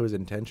don't know if it was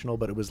intentional,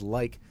 but it was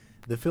like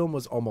the film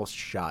was almost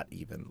shot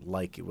even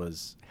like it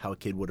was how a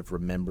kid would have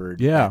remembered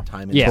that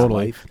time in his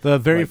life. The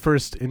very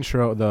first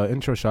intro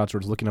shots were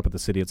just looking up at the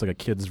city. It's like a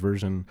kid's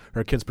version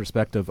or a kid's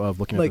perspective of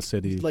looking at the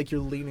city. Like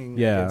you're leaning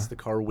against the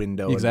car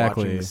window and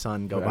watching the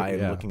sun go by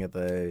and looking at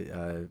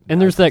the and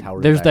there's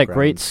that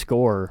great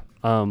score,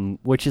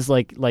 which is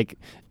like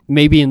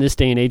maybe in this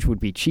day and age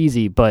would be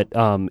cheesy, but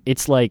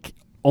it's like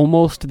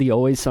almost the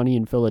Always Sunny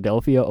in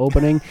Philadelphia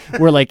opening,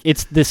 where like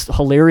it's this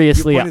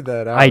hilariously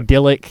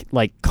idyllic,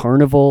 like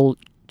carnival,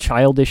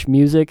 childish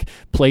music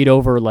played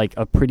over like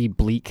a pretty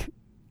bleak,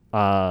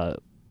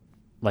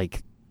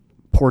 like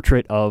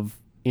portrait of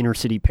inner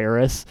city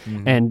Paris,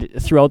 and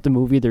throughout the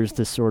movie there's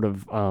this sort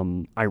of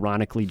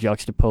ironically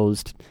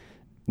juxtaposed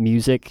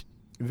music,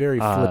 very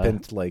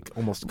flippant, like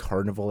almost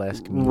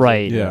carnival-esque music.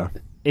 Right. Yeah.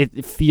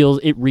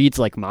 It reads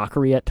like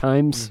mockery at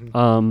times,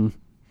 in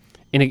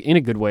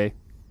a good way.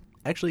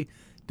 Actually,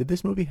 did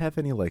this movie have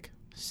any like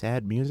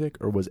sad music,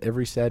 or was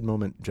every sad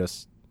moment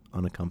just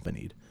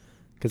unaccompanied?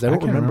 Because I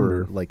don't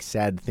remember like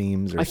sad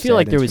themes. Or I feel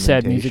like there was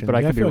sad music, but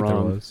I could be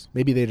wrong.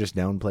 Maybe they just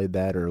downplayed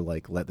that, or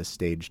like let the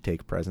stage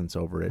take presence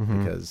over it.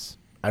 Because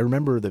I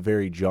remember the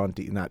very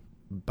jaunty, not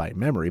by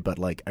memory, but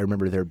like I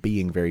remember there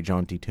being very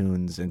jaunty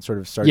tunes and sort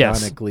of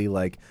sardonically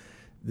like,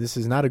 this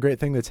is not a great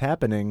thing that's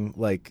happening.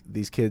 Like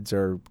these kids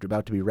are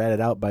about to be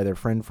ratted out by their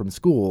friend from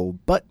school,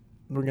 but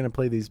we're going to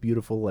play these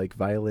beautiful like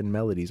violin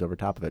melodies over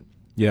top of it.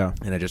 Yeah.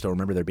 And I just don't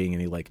remember there being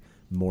any like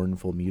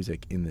mournful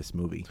music in this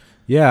movie.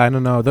 Yeah, I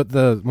don't know.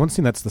 The one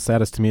scene that's the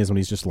saddest to me is when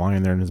he's just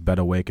lying there in his bed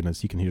awake,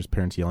 and you can hear his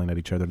parents yelling at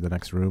each other in the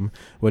next room,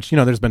 which,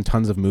 there's been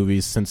tons of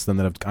movies since then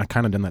that have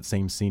kind of done that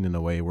same scene in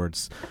a way where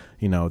it's,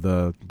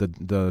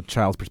 the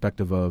child's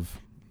perspective of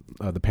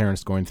the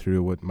parents going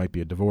through what might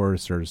be a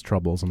divorce or his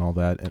troubles and all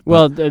that.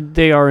 Well,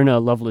 they are in a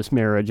loveless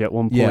marriage at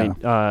one point.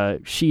 Yeah.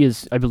 She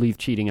is, I believe,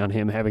 cheating on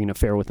him, having an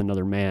affair with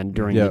another man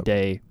during the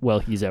day while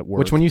he's at work.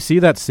 Which, when you see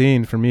that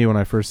scene, for me, when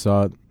I first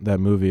saw that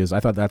movie, I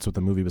thought that's what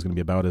the movie was going to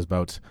be about, is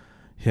about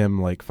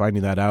him like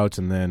finding that out,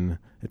 and then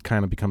it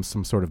kind of becomes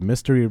some sort of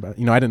mystery about,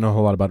 I didn't know a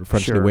whole lot about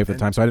French New Wave at the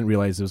time, so I didn't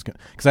realize it was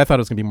because I thought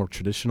it was going to be more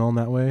traditional in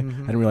that way. I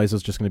didn't realize it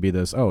was just going to be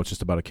this, it's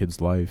just about a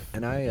kid's life.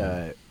 And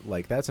I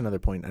that's another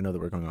point. I know that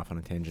we're going off on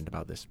a tangent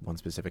about this one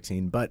specific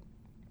scene, but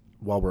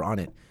while we're on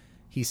it,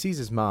 he sees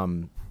his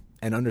mom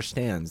and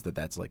understands that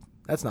that's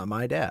not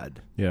my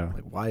dad. Yeah.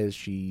 Like, why is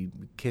she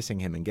kissing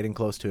him and getting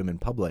close to him in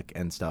public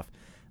and stuff?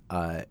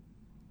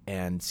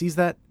 And sees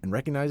that and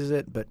recognizes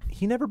it, but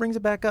he never brings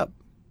it back up.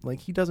 Like,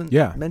 he doesn't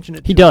mention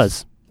it. He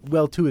does.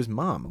 Well, to his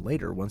mom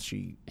later, once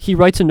she... He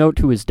writes a note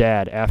to his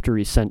dad after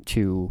he's sent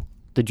to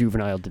the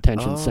juvenile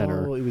detention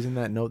center. Oh, it was in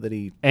that note that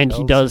he... And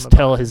he does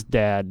tell his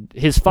dad,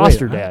 his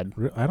foster dad.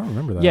 I don't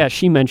remember that. Yeah,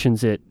 she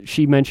mentions it.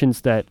 She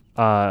mentions that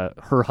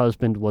her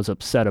husband was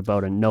upset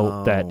about a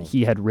note that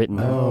he had written.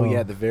 Oh,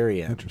 yeah, the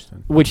very end.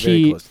 Interesting. Which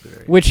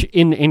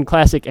in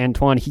classic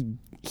Antoine,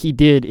 he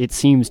did, it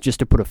seems, just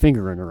to put a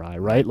finger in her eye,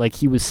 right? Like,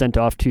 he was sent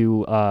off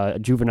to a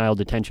juvenile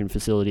detention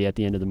facility at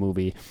the end of the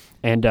movie,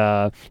 and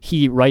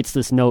he writes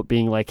this note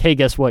being like, hey,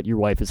 guess what? Your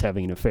wife is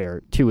having an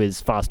affair, to his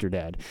foster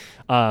dad.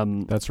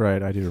 That's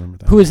right. I do remember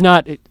that. Who is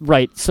not,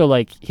 right, so,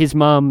 like, his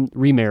mom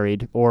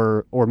remarried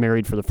or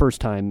married for the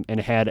first time and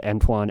had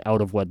Antoine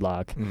out of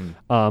wedlock,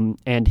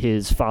 and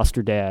his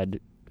foster dad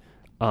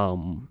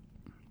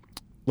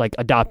like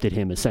adopted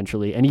him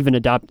essentially, and even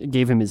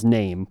gave him his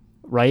name,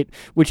 right?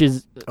 Which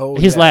is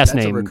his last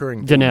name,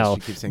 Danelle.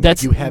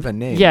 That's, like, you have a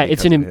name. Yeah,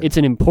 it's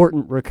an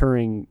important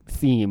recurring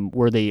theme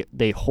where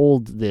they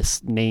hold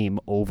this name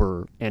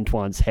over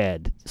Antoine's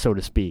head, so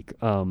to speak,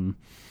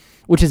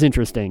 which is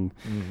interesting.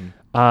 He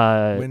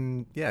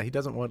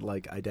doesn't want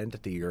like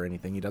identity or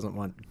anything. He doesn't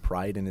want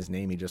pride in his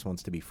name. He just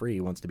wants to be free.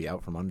 He wants to be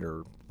out from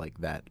under like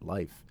that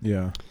life.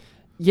 Yeah.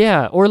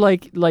 Yeah, or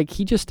like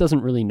he just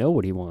doesn't really know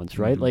what he wants,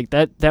 right? Like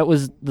that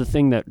was the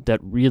thing that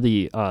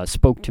really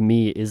spoke to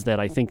me, is that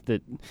I think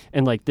that,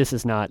 and like this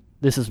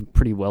is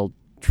pretty well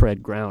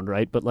tread ground,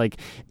 right? But like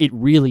it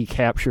really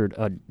captured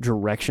a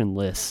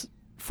directionless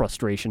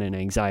frustration and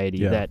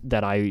anxiety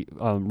that I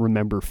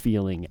remember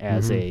feeling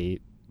as a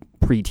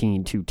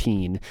preteen to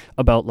teen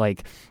about,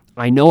 like,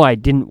 I know I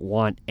didn't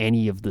want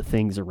any of the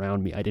things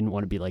around me. I didn't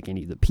want to be like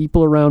any of the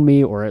people around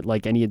me or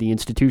like any of the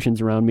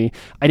institutions around me.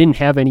 I didn't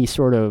have any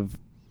sort of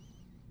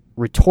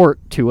retort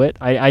to it.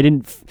 I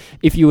didn't,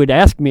 if you had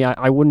asked me,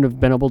 I wouldn't have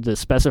been able to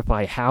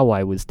specify how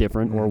I was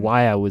different or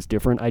why I was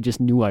different. I just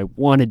knew I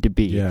wanted to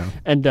be. Yeah.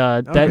 And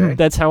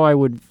that's how I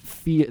would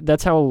feel.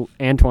 That's how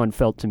Antoine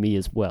felt to me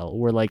as well,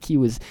 where like he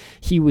was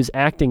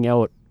acting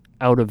out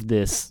of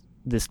this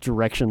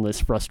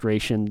directionless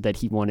frustration that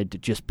he wanted to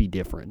just be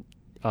different.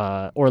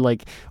 Or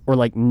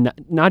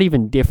not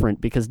even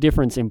different, because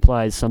difference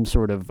implies some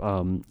sort of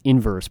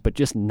inverse, but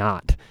just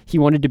not. He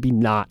wanted to be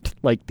not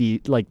like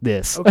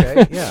this.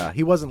 Okay, yeah.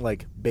 He wasn't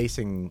like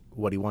basing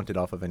what he wanted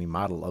off of any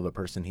model of a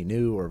person he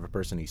knew or of a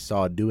person he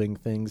saw doing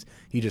things.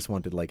 He just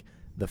wanted like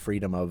the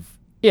freedom of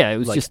it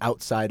was like, just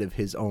outside of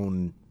his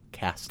own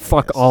cast.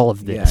 Fuck all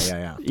of this.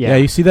 Yeah,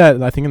 you see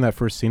that, I think, in that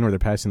first scene where they're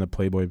passing the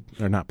Playboy,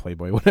 or not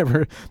Playboy,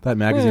 whatever, that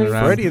magazine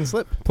around. Freudian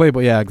slip.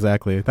 Playboy, yeah,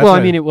 exactly. Well,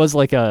 I mean, it was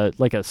like a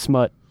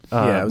smut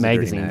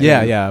magazine.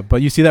 Yeah,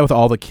 but you see that with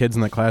all the kids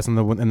in the class, and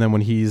then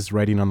when he's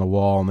writing on the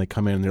wall and they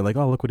come in and they're like,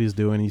 oh, look what he's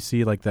doing. You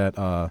see like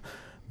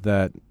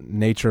that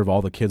nature of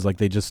all the kids, like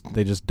they just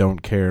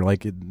don't care.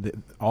 Like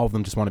all of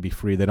them just want to be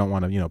free. They don't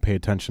want to pay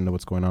attention to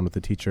what's going on with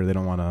the teacher. They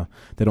don't want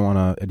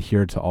to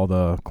adhere to all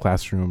the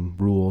classroom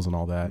rules and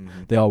all that.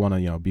 They all want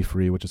to be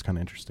free, which is kind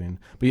of interesting.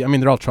 But I mean,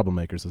 they're all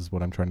troublemakers, is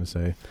what I'm trying to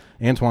say.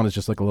 Antoine is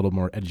just like a little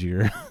more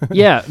edgier.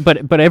 Yeah,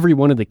 but every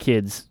one of the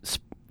kids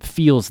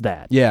feels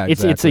that. Yeah,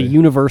 exactly. It's a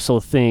universal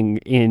thing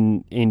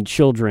in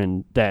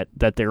children that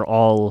they're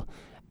all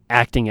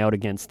acting out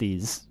against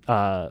these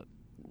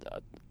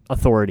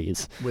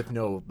authorities with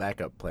no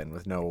backup plan,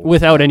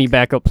 without any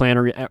backup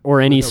plan or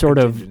any sort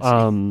of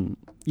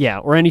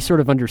or any sort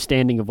of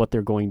understanding of what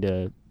they're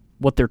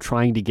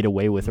trying to get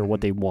away with or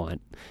what they want.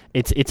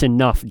 It's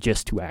enough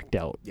just to act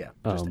out. Yeah,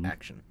 just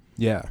action.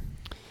 Yeah.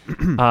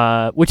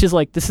 Which is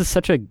like, this is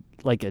such a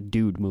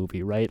dude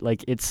movie, right?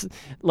 Like, it's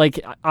like,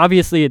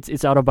 obviously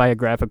it's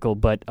autobiographical,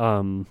 but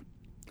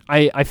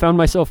I found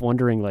myself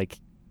wondering, like,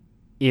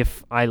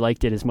 if I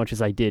liked it as much as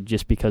I did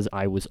just because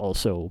I was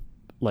also,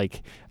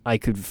 like, I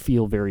could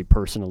feel very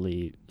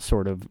personally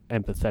sort of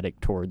empathetic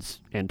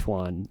towards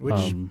Antoine.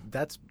 Which,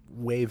 that's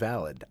way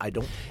valid. I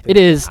don't think it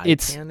is. I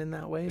can in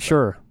that way.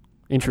 Sure.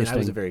 Interesting. I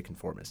was a very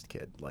conformist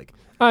kid. Like,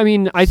 I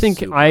mean, I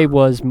think I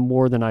was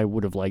more than I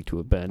would have liked to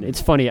have been.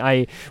 It's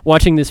funny.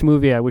 Watching this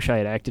movie, I wish I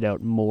had acted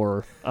out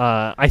more.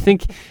 I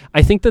think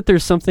that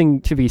there's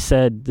something to be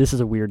said. This is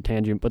a weird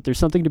tangent, but there's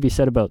something to be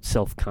said about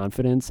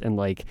self-confidence, and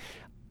like,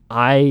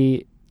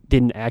 I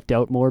didn't act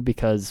out more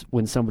because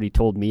when somebody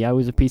told me I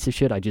was a piece of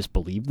shit, I just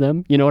believed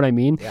them. You know what I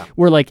mean? Yeah.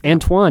 Where like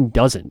Antoine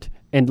doesn't.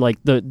 And like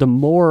the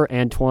more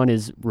Antoine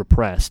is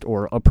repressed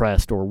or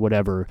oppressed or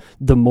whatever,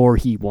 the more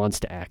he wants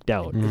to act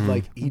out. It's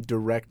like he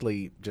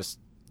directly just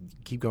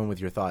keep going with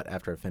your thought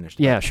after I finished.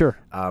 Yeah, sure.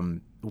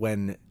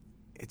 When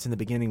it's in the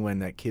beginning when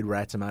that kid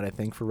rats him out, I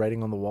think, for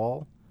writing on the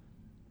wall.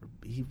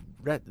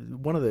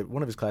 One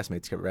of his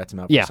classmates rats him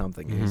out for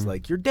something, and he's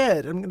like, "You're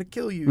dead. I'm gonna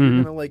kill you.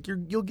 You're gonna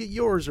you'll get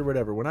yours or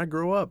whatever. When I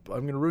grow up,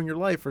 I'm gonna ruin your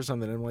life or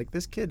something." And I'm like,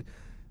 this kid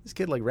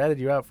like ratted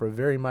you out for a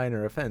very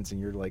minor offense,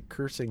 and you're like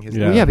cursing his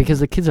name. Yeah, because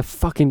the kid's a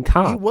fucking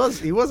cop.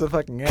 He was a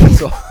fucking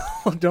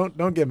asshole.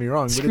 Don't get me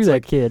wrong. Screw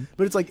that kid.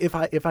 But it's like if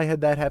I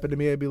had that happen to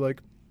me, I'd be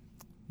like,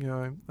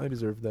 I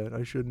deserve that.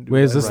 I shouldn't do that.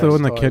 Wait, is this the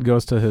one the kid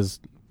goes to his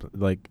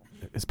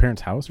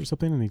parents' house or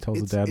something, and he tells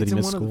the dad that he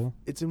missed school?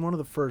 It's in one of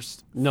the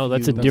first. No,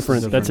 that's a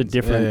different.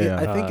 Yeah.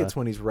 I think it's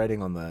when he's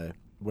writing on the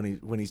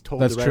when he's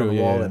told That's to write true, on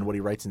the wall, yeah. and what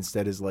he writes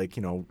instead is like,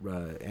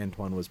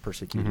 Antoine was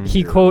persecuted.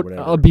 He or quote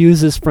whatever.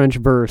 abuses French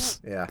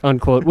verse, Yeah.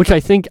 unquote, which I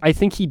think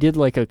he did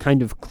like a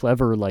kind of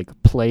clever like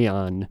play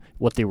on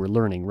what they were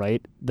learning,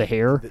 right? The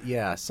hair.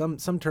 Yeah, some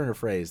turn of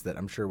phrase that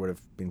I'm sure would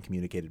have been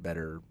communicated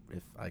better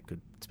if I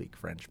could speak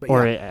French. But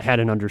Or yeah. it had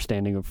an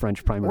understanding of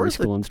French primary Or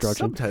school the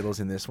instruction. subtitles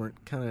in this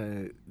weren't kind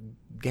of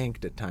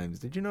ganked at times.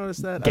 Did you notice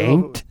that? I don't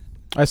know if Ganked?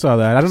 I saw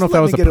that. I don't know if Just that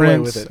let was me the get away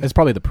print. with it. It's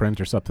probably the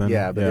print or something.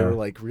 Yeah, but they were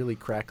like really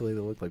crackly. They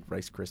looked like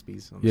Rice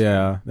Krispies.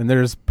 Yeah, and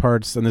there's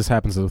parts, and this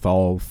happens with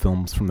all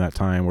films from that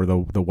time, where the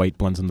white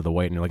blends into the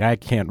white, and you're like, I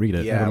can't read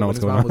it. I don't know what's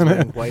going on. When his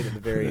mom was wearing white at the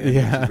very end,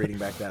 Yeah. she's reading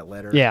back that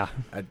letter. Yeah.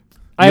 You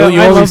I always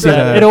love see that.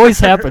 that. It always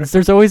happens.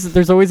 There's always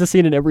a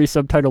scene in every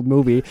subtitled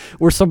movie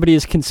where somebody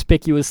is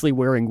conspicuously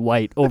wearing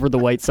white over the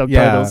white Yeah,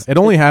 subtitles. it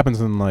only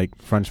happens in like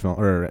French film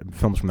or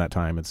films from that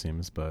time, it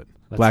seems, but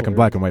That's black and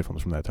hilarious. white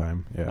films from that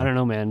time. Yeah, I don't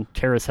know, man.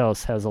 Terrace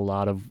House has a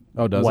lot of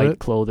does white it?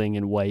 clothing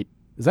and white.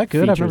 Is that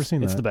good? I've never features.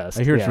 seen that. It's the best.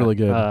 I hear it's Yeah. really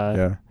good.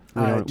 Uh,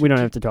 Yeah, We don't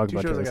have to talk two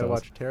about shows I Terrace gotta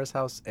House. watch: Terrace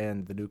House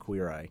and The New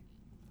Queer Eye.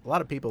 A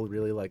lot of people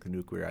really like The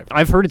New Queer Eye.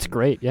 I've heard it's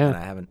great. and Yeah.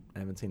 I haven't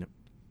seen it.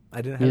 I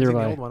haven't Neither seen have the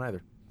I. old one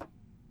either.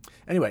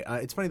 Anyway,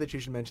 it's funny that you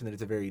should mention that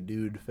it's a very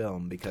dude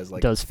film because like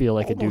It does feel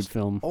like a dude almost-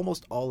 film.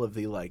 Almost all of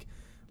the like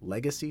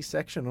legacy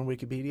section on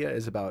Wikipedia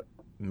is about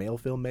male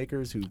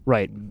filmmakers who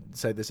Right.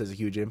 said this as a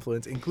huge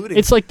influence, including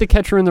It's like the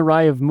Catcher in the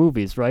Rye of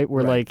movies, right?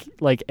 Where Right.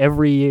 like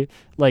every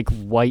like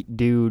white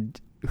dude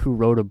who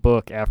wrote a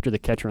book after the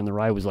Catcher in the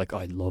Rye was like,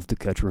 I love the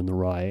Catcher in the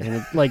Rye, and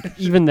it, like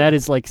even that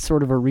is like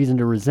sort of a reason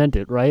to resent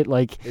it, right?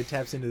 Like it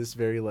taps into this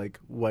very like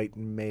white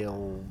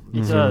male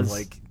It sort of, does.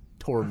 like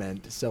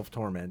self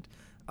torment.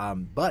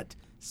 But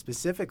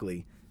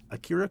specifically,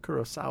 Akira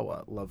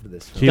Kurosawa loved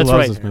this film. He That's loves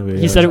right. this movie.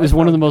 He yeah. said it was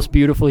one of the most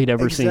beautiful he'd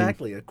ever seen.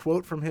 Exactly. A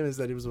quote from him is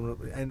that it was,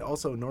 and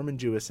also Norman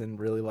Jewison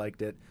really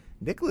liked it.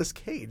 Nicolas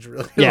Cage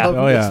really Yeah. loved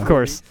Oh, this yeah. Of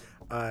course.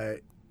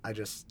 movie. I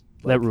just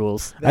That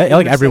rules. that I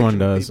like everyone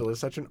intersection of does. People is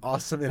such an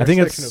awesome I think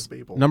intersection it's of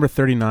people. number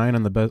 39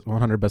 on the best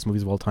 100 best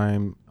movies of all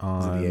time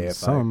on the AFI?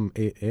 some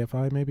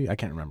AFI maybe. I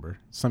can't remember.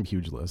 Some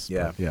huge list.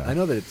 Yeah, but yeah. I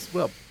know that it's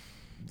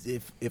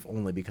if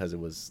only because it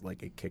was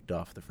like it kicked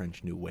off the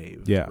French New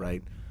Wave. Yeah.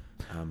 Right.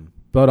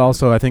 But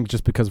also, I think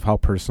just because of how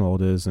personal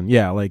it is, and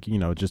like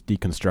just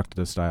deconstructed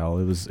the style.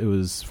 It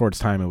was for its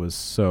time. It was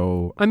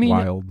so I mean,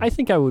 wild. I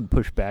think I would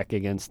push back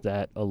against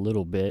that a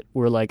little bit.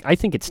 Where like I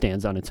think it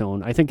stands on its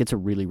own. I think it's a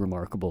really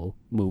remarkable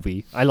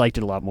movie. I liked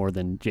it a lot more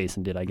than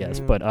Jason did, I guess.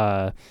 But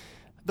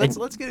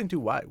Let's get into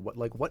why.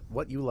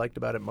 What you liked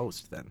about it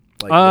most then?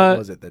 Like what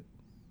was it that?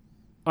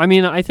 I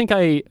mean, I think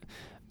I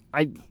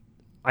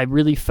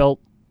really felt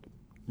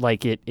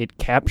like it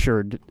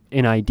captured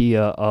an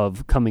idea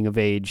of coming of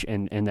age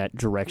and that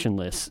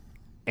directionless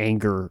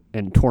anger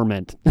and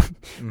torment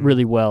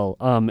really well.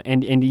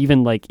 And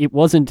even like it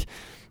wasn't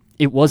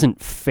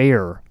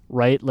fair,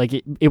 right? Like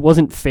it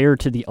wasn't fair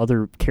to the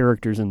other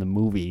characters in the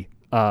movie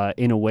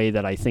in a way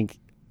that I think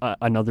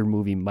another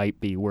movie might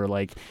be, where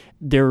like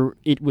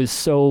it was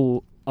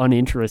so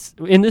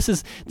uninterested. And this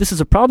is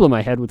a problem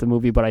I had with the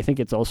movie, but I think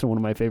it's also one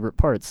of my favorite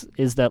parts,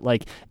 is that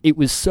like it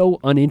was so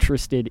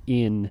uninterested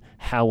in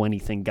how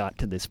anything got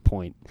to this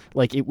point.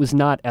 Like it was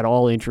not at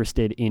all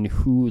interested in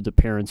who the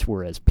parents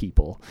were as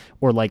people,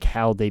 or like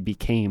how they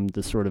became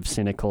the sort of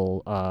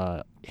cynical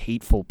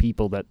hateful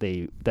people that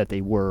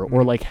they were,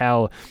 or like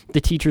how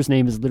the teacher's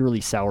name is literally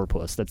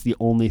Sourpuss. That's the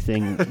only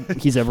thing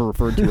he's ever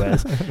referred to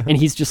as, and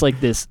he's just like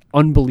this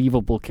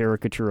unbelievable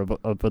caricature of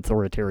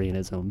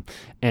authoritarianism.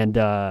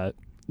 And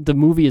the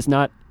movie is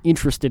not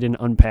interested in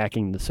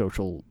unpacking the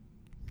social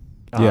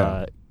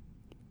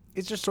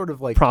It's just sort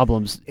of like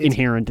problems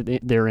inherent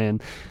therein.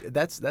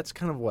 That's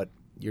kind of what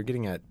you're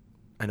getting at.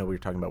 I know we were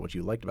talking about what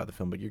you liked about the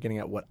film, but you're getting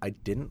at what I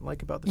didn't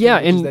like about the film.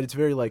 Which is and that it's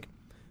very like,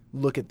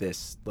 look at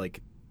this,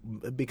 like,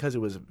 because it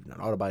was an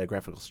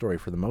autobiographical story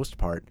for the most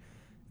part.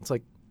 It's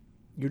like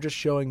you're just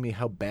showing me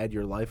how bad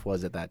your life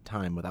was at that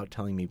time without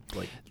telling me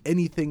like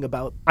anything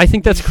about. I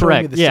think that's just showing me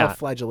correct. the Yeah,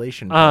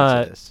 self-flagellation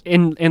parts of this.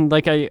 and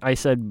like I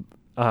said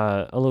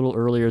a little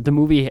earlier, the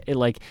movie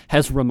like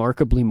has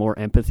remarkably more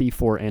empathy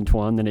for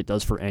Antoine than it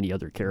does for any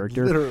other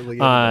character. Literally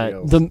everybody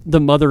else. The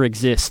mother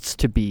exists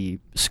to be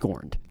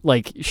scorned.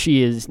 Like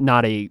she is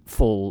not a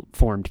full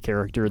formed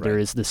character. There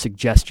Right. is the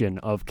suggestion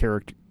of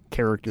character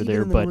Even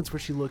there, in the but moments where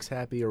she looks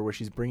happy or where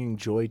she's bringing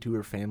joy to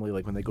her family,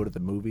 like when they go to the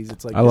movies,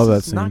 it's like I love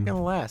this that is not scene. going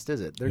to last, is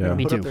it? They're Yeah. going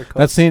Me to put too. up their coats.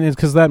 That scene is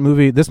because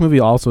this movie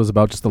also is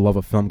about just the love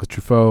of film. Because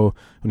Truffaut,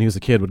 when he was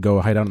a kid, would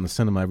go hide out in the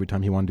cinema every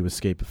time he wanted to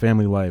escape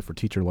family life or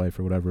teacher life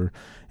or whatever,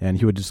 and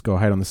he would just go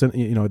hide on the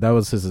cinema. That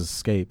was his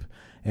escape.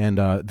 And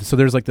so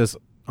there's like this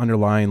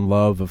underlying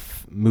love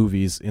of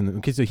movies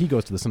because he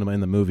goes to the cinema in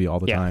the movie all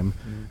the Yeah. time,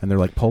 and they're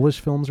like Polish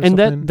films or and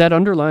something. that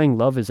underlying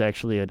love is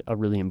actually a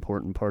really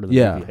important part of the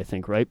Yeah. movie, I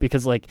think, right?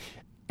 Because like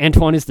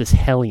Antoine is this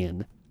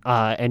hellion,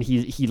 and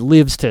he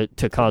lives to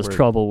cause Word.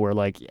 trouble. Where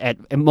like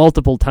at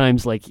multiple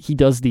times, like he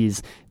does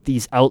these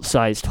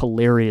outsized,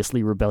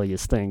 hilariously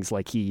rebellious things.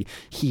 Like he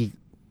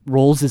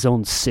rolls his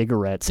own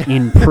cigarettes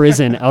in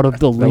prison out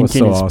of the lint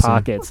in his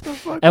pockets.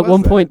 At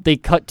one point, they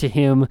cut to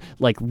him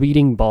like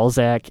reading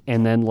Balzac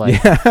and then like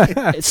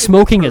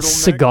smoking a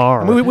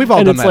cigar. I mean, we've all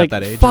and done it's that like, at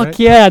that age, fuck right?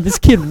 yeah, this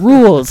kid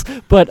rules.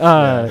 But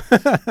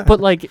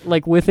but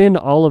like within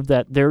all of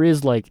that, there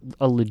is like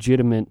a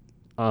legitimate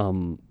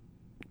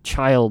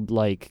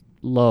childlike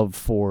love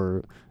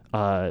for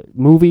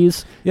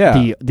movies,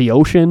 the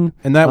ocean,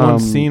 and that one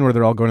scene where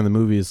they're all going to the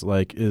movies,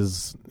 like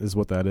is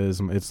what that is.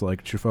 It's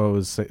like Truffaut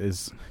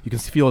is you can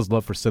feel his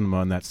love for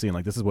cinema in that scene.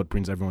 Like, this is what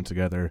brings everyone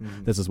together.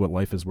 This is what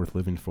life is worth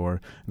living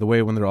for. The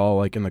way when they're all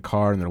like in the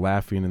car and they're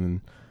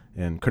laughing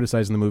and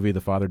criticizing the movie,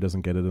 the father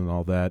doesn't get it and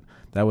all that.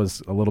 That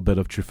was a little bit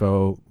of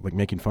Truffaut like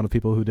making fun of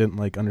people who didn't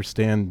like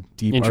understand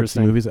deep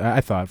artsy movies.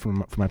 I thought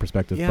from my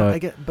perspective. Yeah, I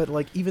get, but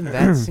like even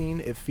that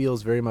scene, it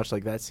feels very much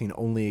like that scene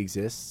only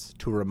exists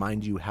to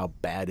remind you how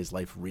bad his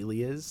life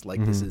really is.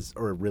 Like this is,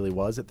 or it really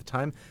was at the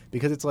time,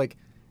 because it's like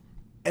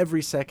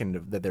every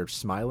second that they're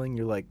smiling,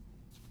 you're like,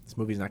 this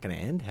movie's not going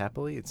to end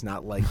happily. It's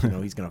not like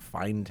he's going to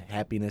find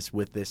happiness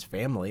with this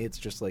family. It's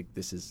just like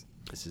this is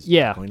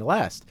going to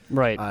last,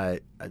 right?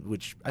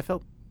 Which I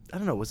felt, I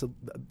don't know, was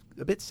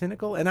a bit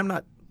cynical. And I'm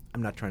not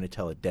trying to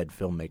tell a dead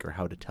filmmaker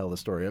how to tell the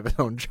story of his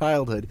own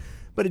childhood,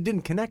 but it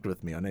didn't connect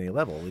with me on any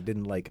level. It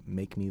didn't like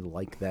make me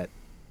like that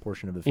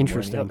portion of the film.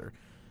 Interesting. Or any other.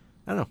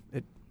 I don't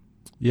know.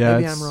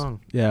 Maybe I'm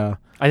wrong. Yeah,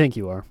 I think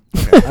you are.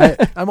 Okay.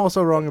 I'm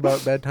also wrong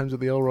about Bad Times at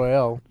the El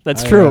Royale.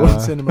 That's true.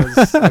 Cinemas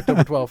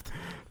October 12th.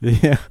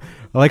 Yeah,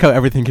 I like how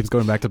everything keeps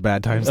going back to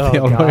Bad Times.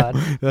 Oh, God.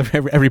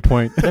 every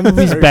point. That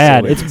movie's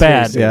bad. It's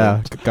bad.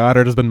 Yeah,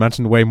 Goddard has been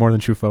mentioned way more than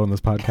Truffaut in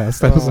this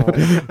podcast.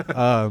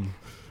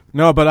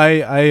 No, but I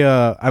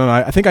don't know.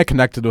 I think I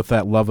connected with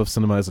that love of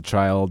cinema as a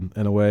child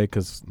in a way,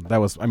 because that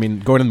was, I mean,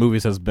 going to the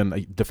movies has been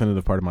a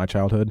definitive part of my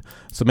childhood.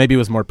 So maybe it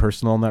was more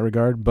personal in that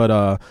regard.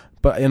 But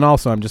and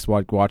also I'm just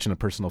watching a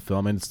personal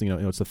film, and it's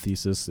it's a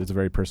thesis. It's a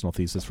very personal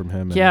thesis from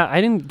him. Yeah,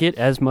 I didn't get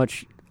as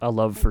much a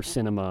love for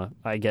cinema,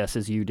 I guess,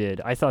 as you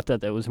did. I thought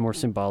that was more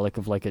symbolic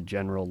of like a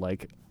general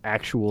like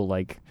actual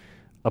like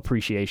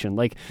appreciation.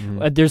 Like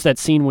there's that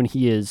scene when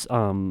he is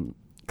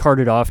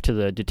carted off to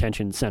the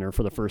detention center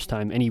for the first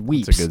time, and he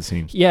weeps. It's a good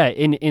scene. Yeah,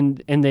 and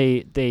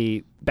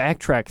they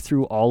backtrack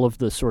through all of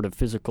the sort of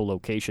physical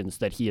locations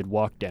that he had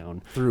walked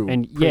down through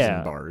and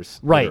prison bars,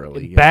 right,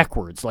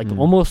 backwards, like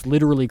almost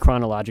literally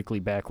chronologically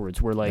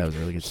backwards. Where like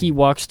really he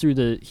walks through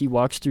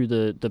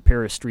the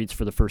Paris streets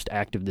for the first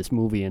act of this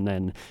movie, and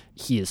then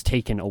he is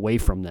taken away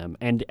from them.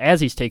 And as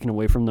he's taken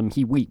away from them,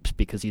 he weeps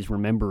because he's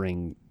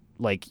remembering.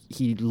 Like,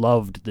 he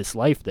loved this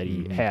life that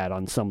he had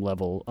on some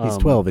level. He's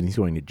 12 and he's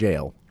going to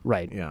jail.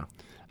 Right. Yeah.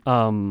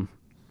 And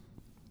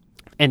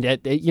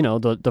at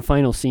the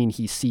final scene,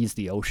 he sees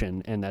the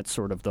ocean, and that's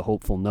sort of the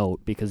hopeful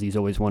note because he's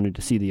always wanted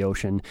to see the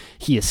ocean.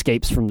 He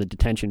escapes from the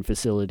detention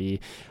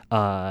facility.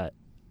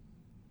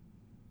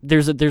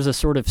 There's a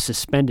sort of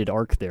suspended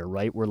arc there,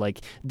 right? Where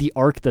like the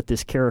arc that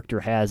this character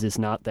has is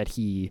not that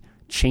he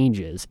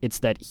changes; it's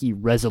that he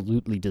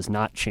resolutely does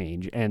not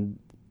change and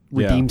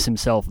redeems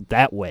himself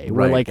that way.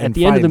 Where like at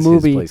the end of the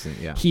movie,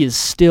 he is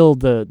still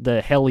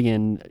the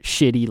hellion,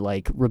 shitty,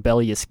 like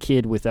rebellious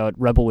kid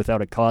rebel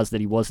without a cause that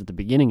he was at the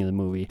beginning of the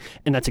movie,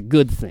 and that's a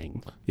good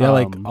thing. Yeah,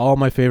 like all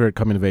my favorite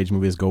coming of age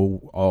movies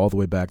go all the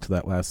way back to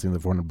that last scene, the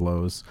 400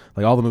 Blows.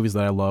 Like all the movies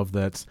that I love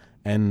that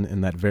end in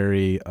that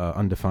very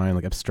undefined,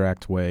 like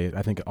abstract way,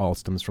 I think it all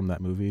stems from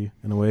that movie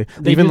in a way.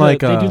 They do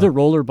the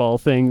rollerball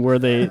thing where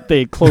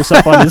they close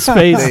up on his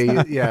face.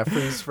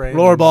 Freeze frame.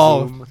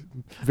 Rollerball.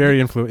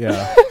 Very influential.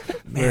 Yeah.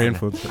 Very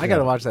influential. I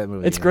gotta watch that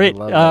movie. It's great. I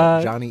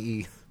love Johnny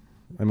E.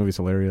 That movie's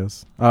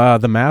hilarious.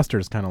 The Master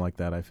is kind of like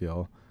that, I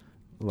feel.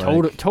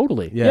 Like,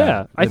 totally.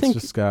 Yeah. I think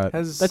just got,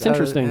 that's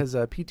interesting. Has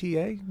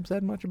PTA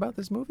said much about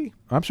this movie?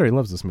 I'm sure he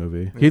loves this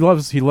movie. He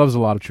loves a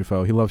lot of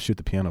Truffaut. He loves Shoot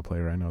the Piano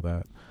Player. I know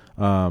that.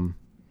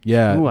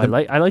 Yeah, ooh, I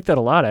like that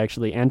a lot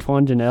actually.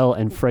 Antoine Dunel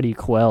and Freddie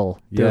Quell,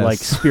 they're like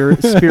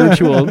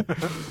spiritual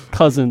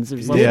cousins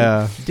or something.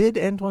 Yeah. Did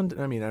Antoine?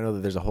 I mean, I know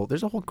that there's a whole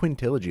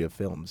quintilogy of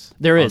films.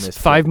 There is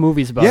 5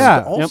 movies about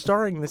it. All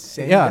starring the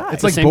same guy. Yeah,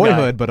 it's like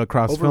Boyhood, but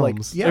across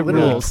films. It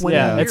rules. 20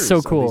 yeah, years it's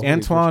so cool.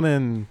 Antoine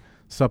and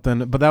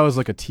something, but that was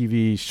like a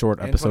TV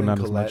short episode, not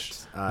Colette,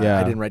 as much. Yeah,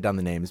 I didn't write down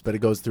the names, but it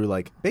goes through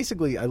like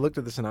basically. I looked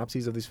at the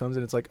synopses of these films,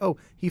 and it's like, oh,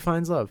 he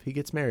finds love, he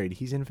gets married,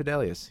 he's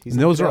infidelious. He's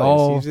and those are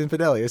all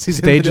infidelious.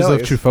 Stages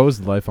of Truffaut's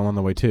life along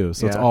the way too.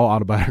 So it's all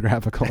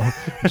autobiographical,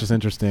 which is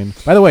interesting.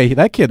 By the way,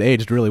 that kid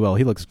aged really well.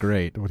 He looks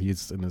great when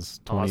he's in his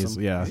 20s.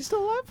 Awesome. Yeah, is he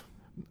still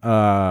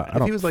alive?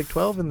 If he was like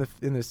 12 in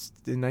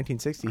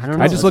 1960. I don't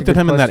know. I just looked at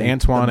him in that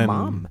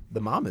Antoine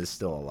the mom is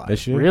still alive. Is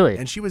she? Really?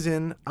 And she was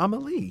in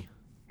Amelie.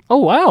 Oh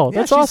wow,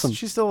 that's awesome.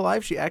 She's still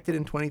alive. She acted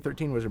in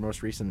 2013. Was her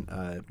most recent.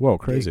 Whoa,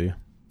 crazy! Gig.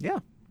 Yeah,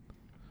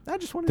 I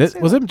just wanted to say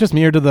was it just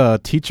me or did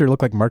the teacher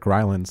look like Mark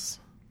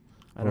Rylance?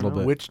 I don't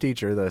know which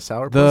teacher. The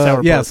Sourpuss.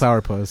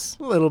 Sourpuss.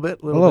 A little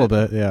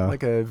bit. Yeah.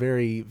 Like a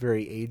very,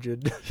 very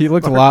aged. He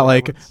looked a lot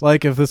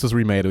like if this was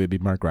remade, it would be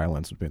Mark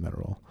Rylance would be in that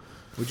role.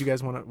 Would you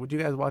guys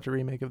watch a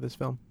remake of this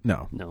film?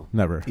 No, No.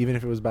 never. Even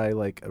if it was by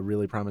like a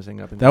really promising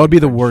up and That would be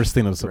the French worst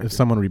thing if director?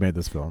 someone remade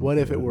this film. What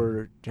if it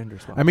were gender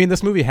swap? I mean,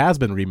 this movie has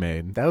been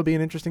remade. that would be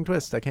an interesting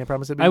twist. I can't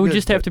promise it. I would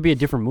just have to be a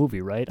different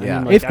movie, right? Yeah. I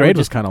mean, like, Eighth I would Grade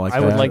was just- kind of like I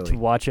that. would like to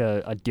Really. watch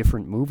a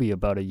different movie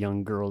about a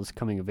young girl's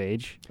coming of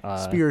age.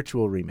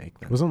 spiritual remake.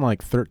 Then. Wasn't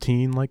like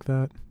 13 like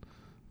that?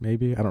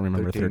 Maybe I don't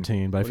remember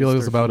 13, but I What feel is it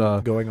was about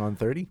 13 going on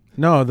 30.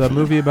 no, the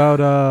movie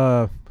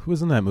about who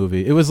was in that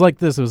movie? It was like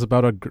this. It was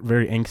about a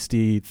very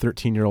angsty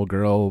 13-year-old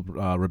girl,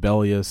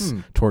 rebellious,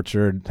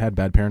 tortured, had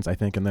bad parents, I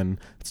think, and then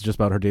it's just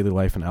about her daily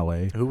life in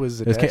L.A. Who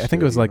was It was, attached I think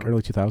to it was like you know?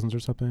 early 2000s or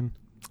something.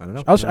 I don't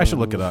know. I should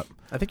look it up.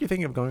 I think you're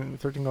thinking of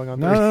 13 going on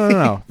 30.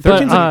 No.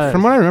 But, 13's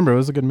from what I remember, it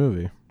was a good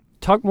movie.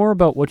 Talk more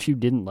about what you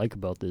didn't like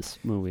about this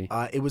movie.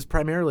 It was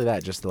primarily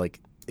that, just like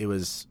it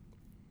was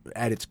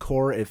at its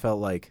core. It felt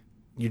like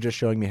you're just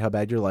showing me how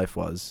bad your life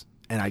was,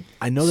 and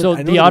I know that. So I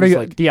know the that it was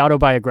like, the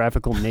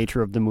autobiographical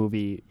nature of the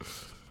movie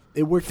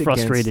it worked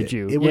frustrated against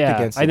you. It worked Yeah,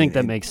 against I it, think that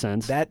and makes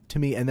sense. That to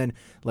me, and then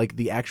like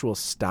the actual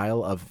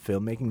style of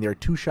filmmaking. There are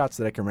two shots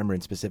that I can remember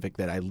in specific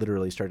that I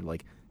literally started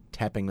like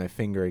tapping my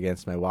finger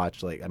against my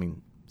watch. Like, I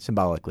mean,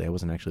 symbolically, I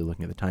wasn't actually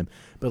looking at the time,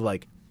 but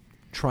like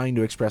trying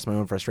to express my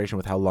own frustration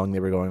with how long they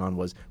were going on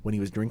was when he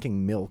was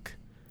drinking milk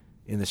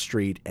in the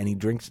street, and he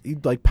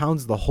like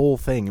pounds the whole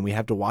thing, and we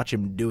have to watch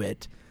him do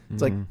it.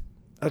 It's like,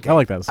 okay, I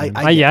like that scene.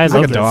 I Like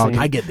love a that dog. scene.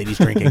 I get that he's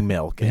drinking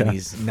milk and Yeah.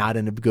 he's not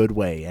in a good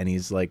way, and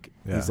he's like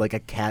Yeah. a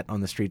cat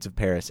on the streets of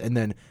Paris. And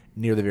then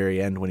near the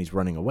very end when he's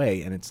running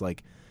away, and it's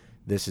like,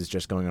 this is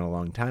just going on a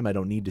long time. I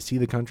don't need to see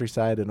the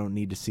countryside. I don't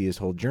need to see his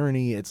whole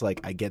journey. It's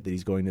like, I get that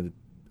he's going to the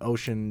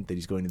ocean, that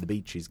he's going to the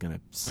beach. He's going to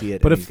see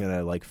it, But and if- he's going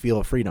to like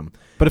feel freedom.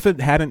 But if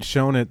it hadn't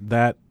shown it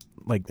that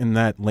like in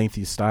that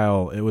lengthy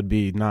style, it would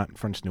be not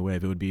French New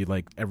Wave. It would be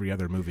like every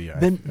other movie. I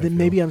Then feel.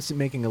 maybe I'm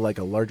making a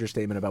larger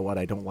statement about what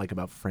I don't like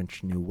about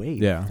French New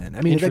Wave. Yeah. Then.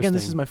 I mean, again,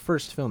 this Interesting. is my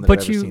first film that But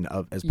I've ever you- seen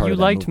as part You of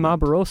that liked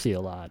movement. Mabrosi a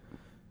lot.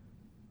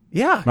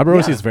 Yeah,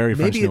 Mabrosi yeah. is very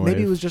French maybe New maybe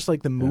it Wave. was just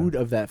like the mood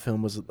of that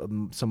film was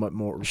somewhat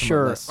more.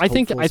 Sure, less I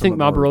think hopeful, somewhat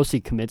more-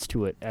 Mabrosi commits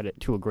to it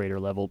to a greater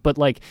level, but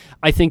like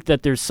I think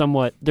that there's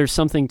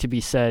something to be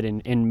said,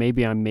 and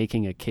maybe I'm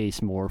making a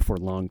case more for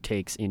long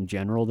takes in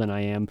general than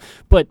I am.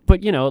 But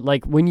you know,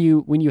 like when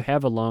you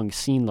have a long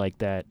scene like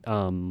that,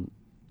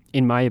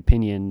 in my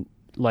opinion,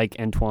 like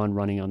Antoine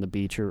running on the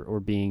beach or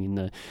being in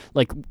the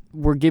like,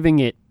 we're giving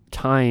it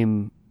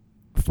time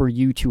for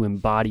you to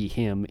embody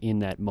him in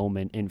that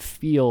moment and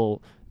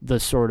feel the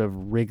sort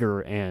of rigor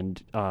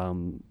and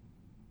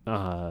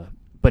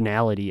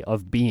banality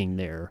of being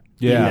there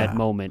in Yeah. that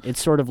moment.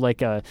 It's sort of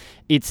like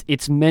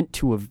it's meant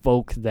to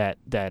evoke that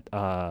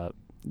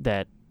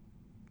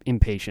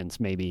impatience,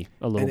 maybe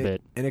a little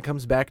bit. And it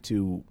comes back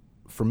to,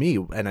 for me,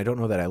 and I don't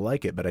know that I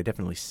like it, but I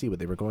definitely see what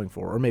they were going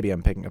for, or maybe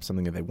I'm picking up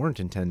something that they weren't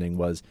intending,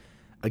 was,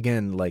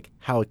 again, like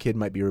how a kid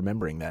might be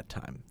remembering that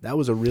time. That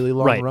was a really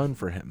long Right. run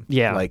for him.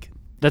 Yeah. Like,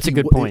 That's a he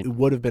good point. It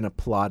would have been a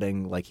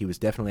plodding, like he was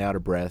definitely out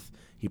of breath.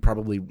 He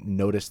probably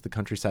noticed the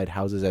countryside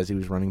houses as he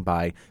was running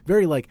by.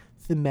 Very like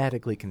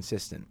thematically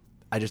consistent.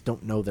 I just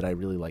don't know that I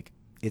really like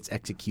its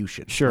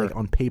execution. Sure. Like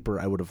on paper,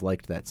 I would have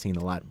liked that scene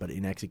a lot, but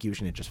in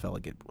execution, it just felt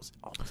like it was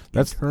almost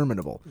That's-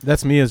 interminable.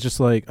 That's me. Is just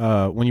like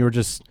when you were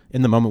just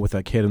in the moment with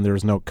that kid, and there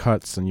was no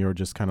cuts, and you were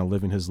just kind of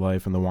living his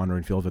life in the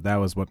wandering feel of it. That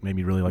was what made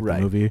me really like Right.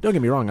 the movie. Don't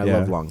get me wrong, I Yeah.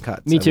 love long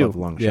cuts. Me too. I love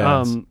long Yeah.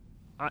 shots.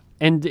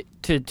 And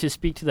to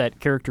speak to that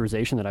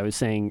characterization that I was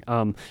saying,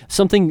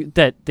 something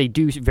that they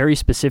do very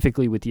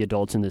specifically with the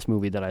adults in this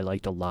movie that I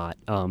liked a lot,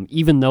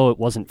 even though it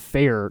wasn't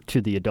fair to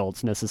the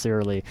adults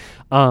necessarily,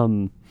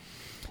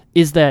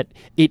 is that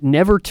it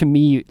never to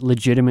me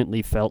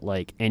legitimately felt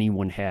like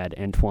anyone had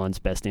Antoine's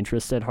best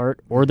interests at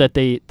heart, or that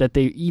they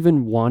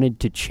even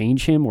wanted to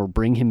change him or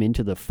bring him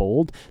into the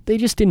fold. They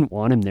just didn't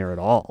want him there at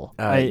all.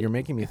 You're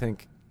making me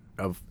think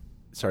of.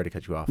 Sorry to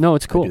cut you off. No,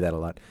 it's cool. I do that a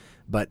lot.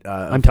 But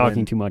I'm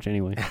talking too much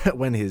anyway.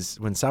 when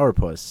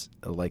Sourpuss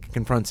like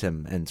confronts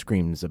him and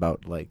screams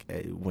about like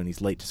when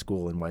he's late to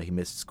school and why he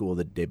missed school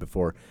the day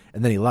before,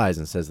 and then he lies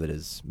and says that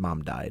his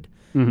mom died.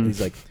 And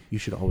he's like, "You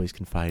should always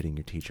confide in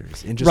your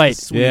teachers." In just Right.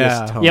 the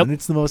sweetest Yeah. tone. Yep.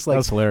 It's the most like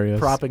That's hilarious.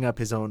 propping up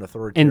his own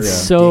authority And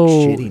so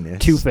shittiness.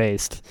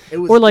 two-faced. It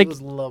was, Or like- it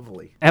was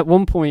lovely. At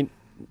one point,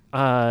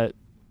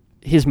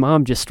 his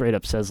mom just straight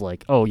up says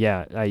like, "Oh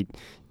yeah,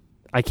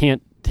 I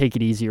can't take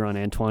it easier on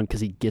Antoine because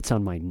he gets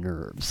on my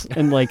nerves,"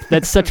 and like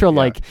that's such a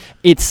like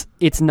it's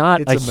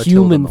not It's a a Matilda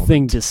human moment.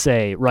 thing to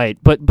say, right?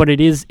 But it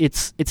is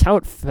it's how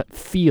it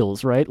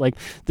feels, right? Like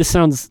this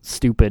sounds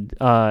stupid,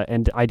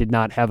 and I did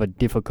not have a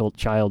difficult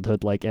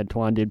childhood like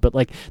Antoine did, but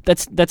like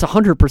that's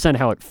 100%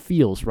 how it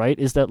feels, right?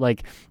 Is that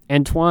like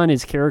Antoine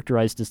is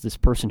characterized as this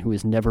person who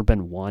has never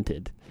been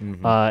wanted,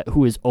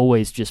 who has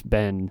always just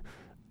been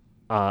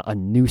a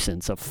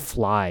nuisance, a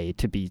fly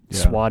to be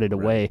swatted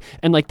away.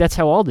 And like that's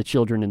how all the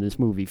children in this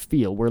movie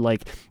feel. We're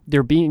like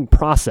they're being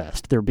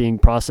processed. They're being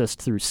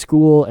processed through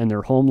school and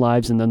their home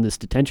lives and then this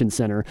detention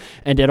center.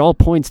 And at all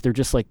points they're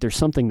just like there's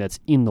something that's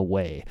in the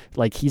way.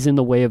 Like he's in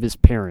the way of his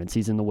parents,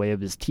 he's in the way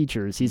of his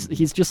teachers.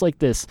 He's just like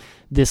this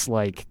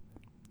like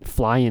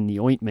fly in the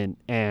ointment,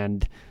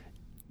 and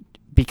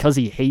because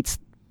he hates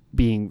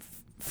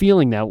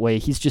feeling that way,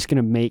 he's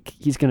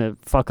gonna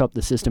fuck up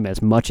the system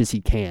as much as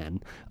he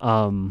can.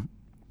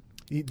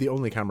 The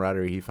only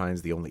camaraderie he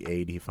finds, the only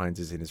aid he finds,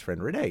 is in his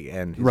friend Renee,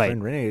 and his Right.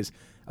 friend Renee is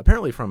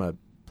apparently from a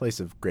place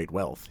of great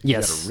wealth. He's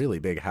Yes. got a really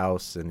big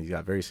house, and he's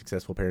got very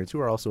successful parents who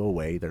are also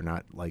away. They're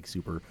not like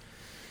super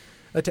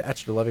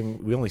attached or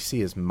loving. We only see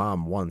his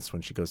mom once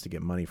when she goes to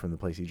get money from the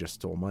place he just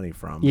stole money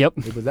from. Yep.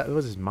 It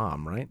was his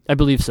mom, right? I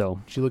believe so.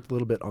 She looked a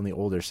little bit on the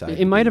older side.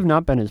 It might have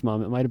not been his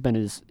mom. It might have been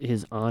his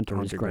aunt or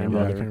Aunt his or Yeah, I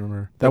grandmother. can't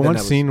remember. But That then one that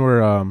was- scene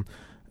where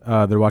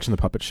they're watching the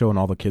puppet show and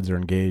all the kids are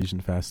engaged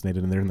and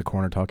fascinated, and they're in the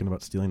corner talking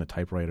about stealing a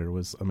typewriter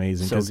was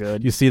amazing. So 'cause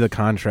good. You see the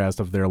contrast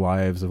of their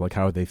lives, of like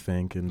how they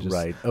think, and just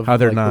right of how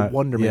they're like, not the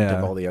wonderment yeah.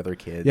 of all the other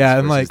kids. Yeah,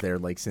 and, versus like- their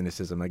like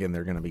cynicism. Again,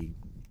 they're going to be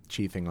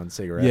chiefing on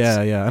cigarettes.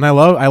 Yeah, and I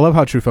love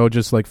how Truffaut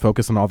just like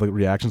focused on all the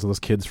reactions of those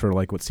kids for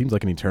like what seems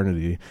like an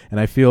eternity. And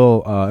I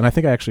feel, and I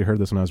think I actually heard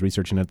this when I was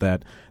researching it,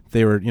 that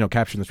they were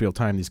capturing this real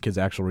time. These kids'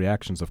 actual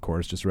reactions, of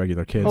course, just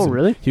regular kids. Oh, And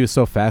really? He was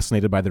so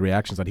fascinated by the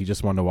reactions that he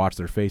just wanted to watch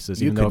their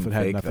faces, You even though if it couldn't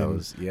had fake nothing.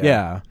 those, yeah.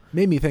 Yeah.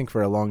 Made me think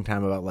for a long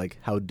time about like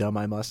how dumb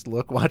I must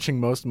look watching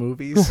most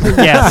movies.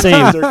 Yeah,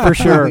 same, They're for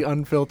sure. completely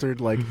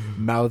unfiltered, like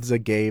mouths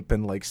agape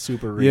and like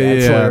super Yeah,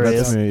 reactions.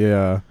 hilarious. that's me.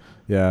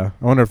 Yeah.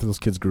 I wonder if those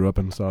kids grew up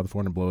and saw the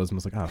 400 Blows and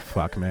was like, oh,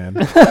 fuck, man.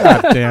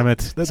 God damn it.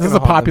 This is gonna a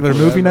haunt them popular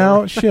movie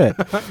forever. now?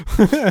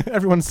 Shit.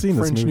 Everyone's seen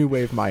this French movie. New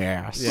Wave my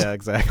ass. Yeah,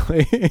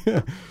 exactly.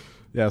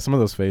 Yeah, some of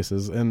those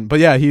faces. But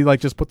yeah, he like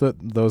just put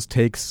those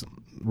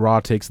raw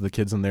takes of the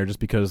kids in there just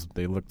because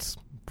they looked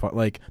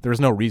like there was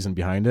no reason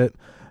behind it.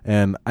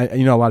 And a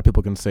lot of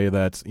people can say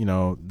that,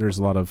 there's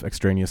a lot of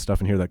extraneous stuff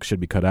in here that should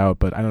be cut out,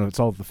 but I don't know, it's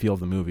all the feel of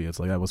the movie. It's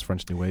like that was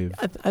French New Wave.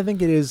 I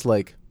think it is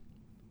like,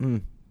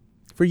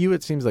 for you,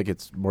 it seems like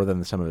it's more than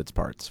the sum of its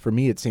parts. For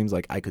me, it seems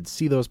like I could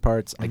see those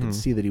parts. I could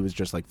see that he was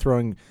just like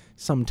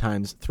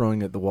sometimes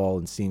throwing at the wall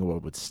and seeing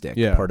what would stick.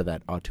 Yeah. Part of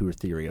that auteur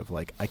theory of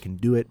like, I can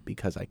do it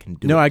because I can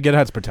do it. No, I get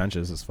how it's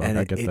pretentious as fuck. And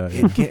I get that.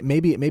 it can't,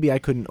 maybe I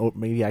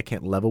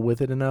can't level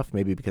with it enough.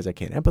 Maybe because I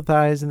can't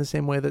empathize in the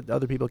same way that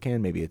other people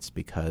can. Maybe it's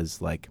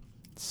because like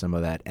some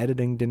of that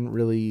editing didn't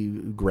really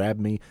grab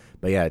me.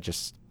 But yeah,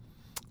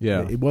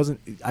 it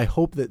wasn't. I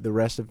hope that the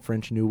rest of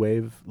French New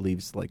Wave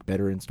leaves like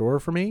better in store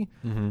for me.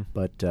 Mm-hmm.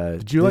 But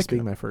Did you this like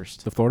being my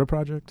first, The Florida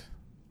Project?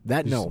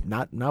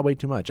 not way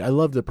too much. I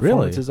loved the Really?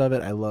 performances of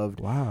it. I loved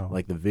Wow.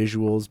 like the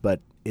visuals,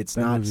 but it's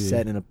That not movie-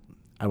 set in a.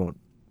 I won't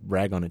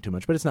rag on it too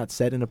much, but it's not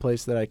set in a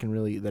place that I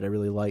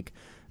really like.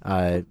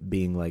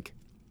 Being like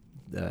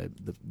the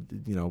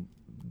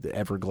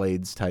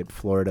Everglades type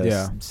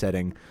Florida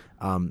setting.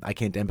 I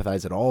can't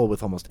empathize at all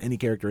with almost any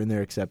character in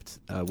there except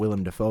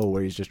Willem Dafoe,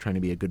 where he's just trying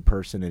to be a good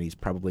person and he's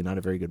probably not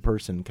a very good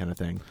person kind of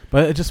thing.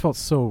 But it just felt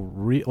so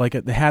real. Like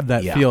it had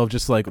that Yeah. feel of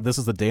just like, this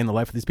is the day in the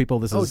life of these people.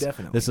 This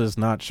Definitely. This is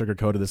not sugar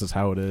coated. This is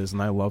how it is,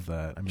 and I love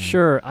that. I mean,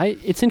 Sure,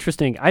 it's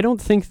interesting. I don't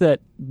think that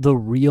the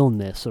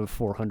realness of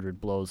 400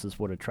 Blows is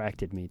what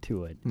attracted me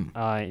to it.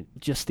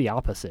 Just the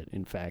opposite,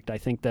 in fact. I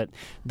think that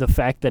the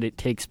fact that it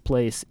takes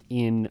place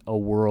in a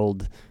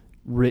world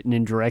written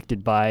and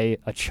directed by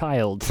a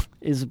child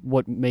is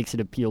what makes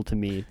it appeal to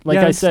me. Like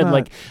Yeah, I it's said, not-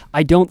 like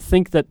I don't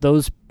think that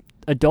those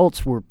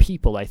adults were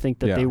people. I think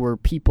that Yeah. they were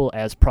people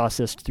as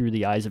processed through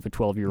the eyes of a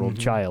 12-year-old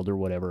child or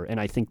whatever. And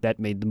I think that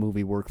made the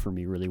movie work for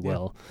me really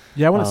well.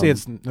 Yeah, I wouldn't say Um,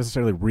 it's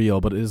necessarily real,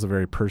 but it is a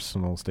very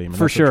personal statement.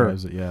 For That's what sure.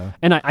 drives it, yeah.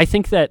 And I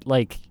think that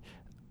like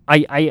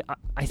I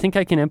think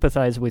I can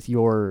empathize with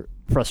your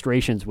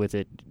frustrations with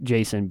it,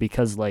 Jason,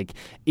 because like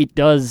it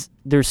does,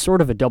 there's sort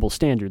of a double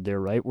standard there,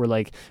 right? Where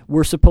like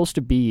we're supposed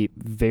to be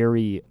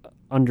very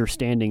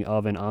understanding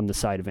of and on the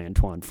side of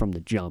Antoine from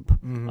the jump,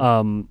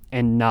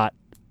 and not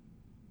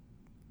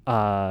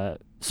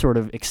sort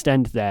of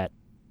extend that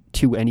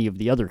to any of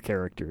the other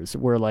characters.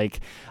 Where like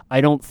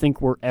I don't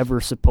think we're ever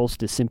supposed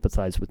to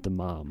sympathize with the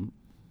mom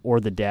or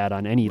the dad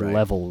on any Right.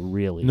 level,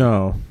 really.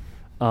 No.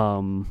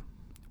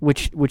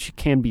 Which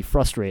can be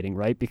frustrating,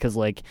 right? Because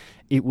like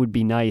it would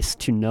be nice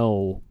to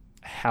know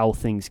how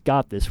things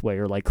got this way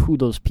or like who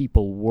those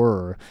people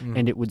were,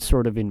 and it would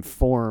sort of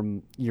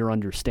inform your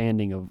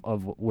understanding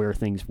of where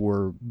things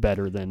were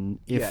better than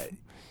if Yeah,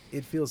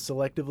 it feels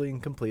selectively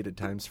incomplete at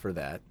times for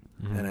that,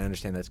 and I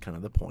understand that's kind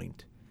of the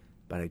point.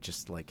 But I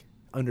just like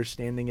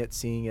understanding it,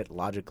 seeing it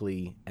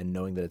logically, and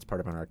knowing that it's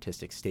part of an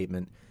artistic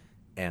statement,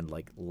 and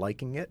like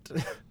liking it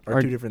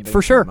are two different things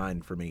for sure. in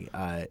mind for me.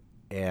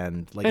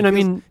 And like, And it I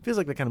feels, mean- feels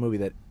like the kind of movie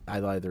that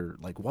I'll either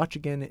like watch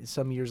again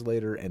some years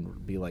later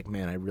and be like,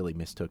 man, I really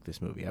mistook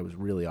this movie. I was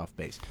really off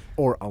base,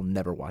 or I'll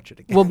never watch it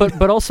again. well,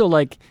 but also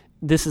like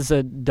this is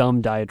a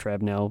dumb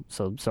diatribe now,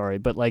 so sorry,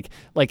 but like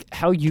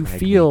how you Drag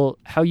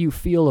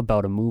feel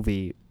about a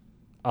movie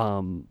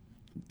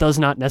does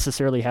not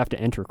necessarily have to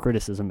enter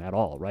criticism at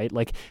all, right?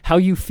 Like how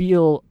you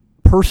feel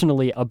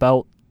personally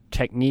about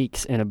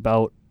techniques and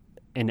about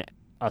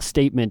a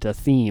statement, a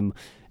theme,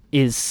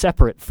 is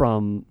separate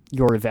from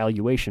your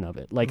evaluation of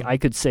it. Like I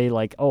could say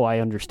like, oh, I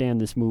understand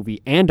this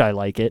movie and I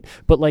like it,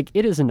 but like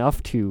it is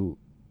enough to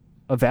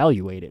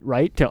evaluate it,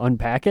 right? To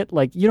unpack it.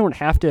 Like, you don't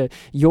have to,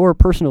 your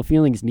personal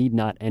feelings need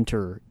not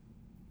enter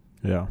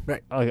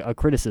a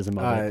criticism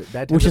of it.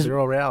 Bad Times at the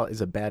El Royale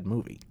is a bad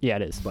movie. Yeah,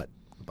 it is. But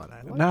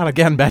I like Not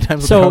again, Bad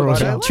Times at the El Royale.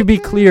 So, to be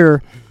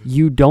clear,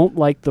 you don't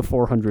like the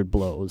 400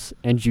 Blows,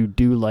 and you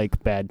do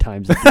like Bad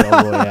Times at the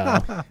El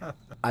Royale.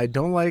 I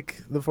don't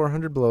like the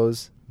 400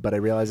 Blows, but I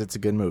realize it's a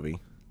good movie.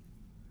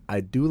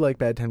 I do like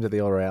Bad Times at the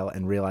El Royale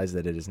and realize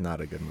that it is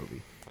not a good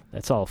movie.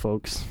 That's all,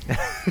 folks.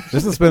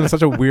 This has been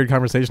such a weird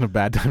conversation of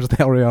Bad Times at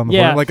the El Royale.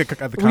 Yeah. Like the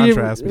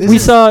contrast. We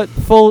saw,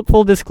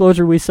 full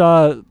disclosure, we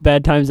saw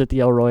Bad Times at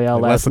the El Royale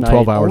last night. Less than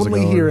 12 hours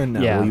Only ago. here and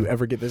now will you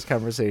ever get this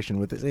conversation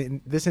with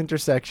this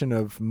intersection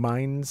of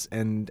minds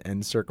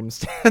and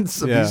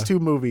circumstance of these two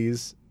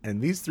movies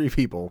and these three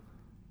people.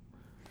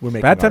 We're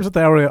making Bad Times at the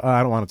El Royale,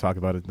 I don't want to talk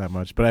about it that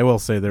much, but I will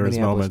say there is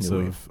moments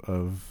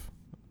of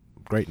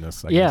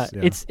greatness. I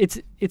guess.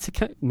 It's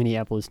a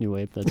Minneapolis New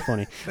Wave. That's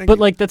funny. But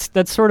like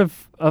that's sort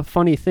of a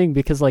funny thing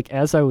because like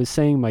as I was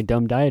saying my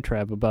dumb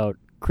diatribe about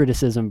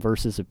criticism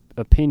versus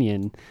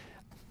opinion,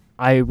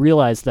 I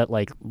realized that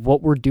like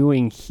what we're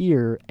doing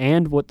here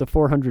and what the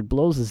 400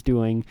 Blows is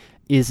doing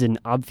is an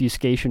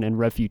obfuscation and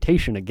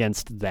refutation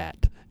against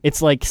that.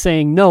 It's like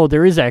saying no,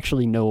 there's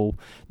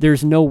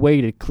no way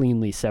to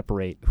cleanly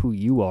separate who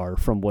you are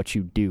from what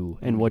you do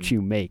and what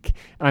you make.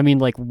 I mean,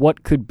 like,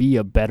 what could be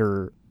a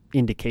better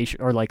indication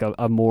or like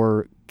a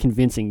more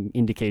convincing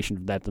indication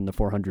of that than the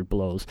 400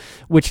 Blows,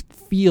 which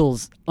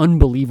feels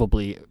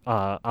unbelievably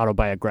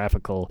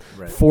autobiographical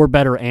for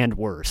better and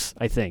worse,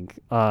 I think.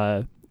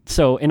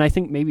 And I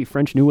think maybe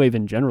French New Wave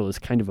in general is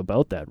kind of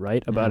about that,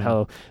 right? About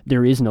how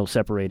there is no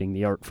separating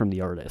the art from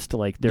the artist.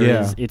 Like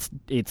there is,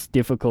 it's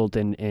difficult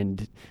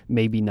and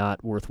maybe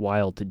not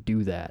worthwhile to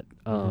do that.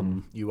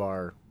 You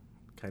are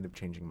kind of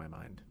changing my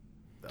mind,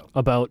 though.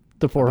 About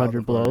the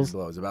 400 Blows?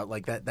 About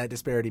like that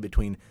disparity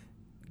between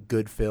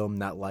good film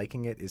not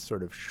liking it is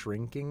sort of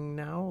shrinking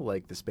now,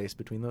 like the space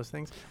between those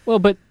things. Well,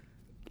 but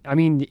I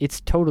mean, it's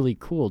totally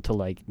cool to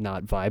like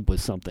not vibe with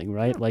something,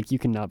 right? Like you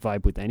can not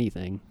vibe with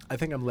anything. I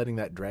think I'm letting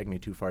that drag me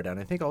too far down.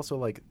 I think also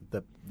like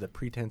the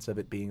pretense of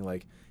it being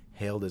like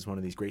hailed as one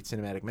of these great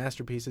cinematic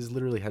masterpieces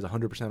literally has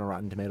 100% on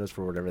Rotten Tomatoes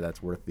for whatever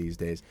that's worth these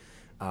days.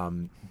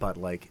 But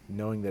like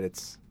knowing that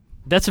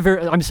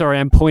I'm sorry,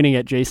 I'm pointing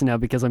at Jason now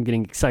because I'm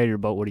getting excited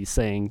about what he's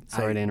saying.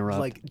 Sorry to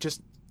interrupt. Like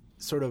just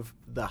sort of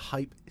the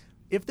hype.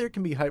 If there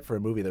can be hype for a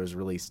movie that was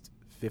released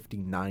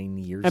 59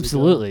 years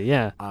Absolutely,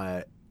 ago.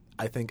 Yeah.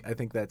 I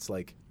think that's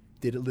like,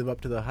 did it live up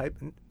to the hype?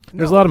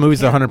 There's a lot of movies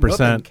that 100%.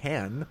 Nothing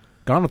can.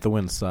 Gone with the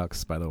Wind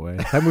sucks, by the way.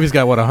 That movie's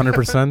got,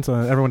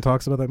 100%? Everyone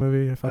talks about that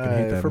movie. I fucking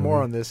hate that For movie.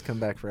 more on this, come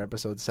back for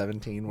episode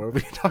 17, where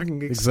we'll be talking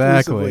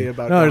exclusively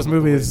about Gone there's with the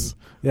movies,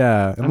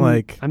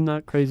 Wind. I'm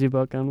not crazy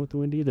about Gone with the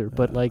Wind either,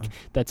 but like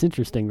that's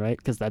interesting, right?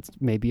 Because that's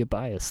maybe a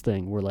bias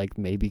thing, where like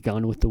maybe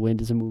Gone with the Wind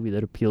is a movie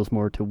that appeals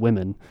more to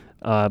women.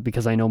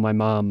 Because I know my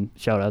mom,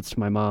 shout-outs to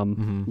my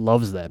mom,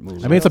 loves that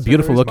movie. I mean, it's a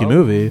beautiful-looking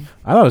movie.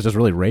 I thought it was just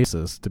really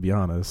racist, to be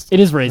honest. It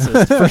is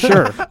racist, for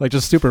sure. Like,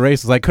 just super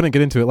racist. I couldn't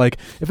get into it. Like,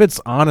 if it's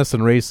honest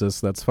and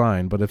racist, that's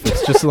fine. But if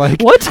it's just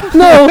like... What?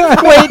 No,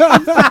 wait,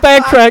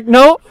 backtrack,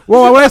 no.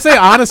 Well, when I say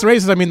honest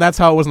racist, I mean that's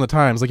how it was in the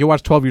times. Like, you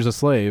watch 12 Years a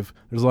Slave,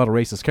 there's a lot of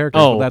racist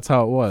characters, but that's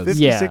how it was.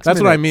 Yeah.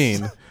 That's what I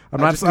mean.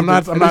 I'm not saying...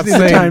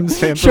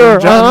 Sure,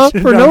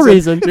 for no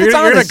reason. You're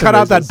going to cut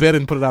out that bit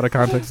and put it out of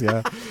context,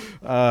 yeah.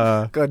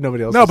 God,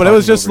 nobody else. No, but it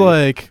was just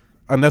like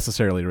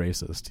unnecessarily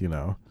racist, you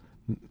know.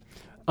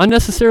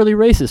 Unnecessarily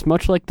racist,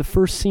 much like the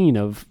first scene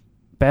of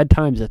Bad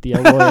Times at the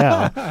El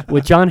Royale,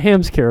 with John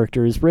Hamm's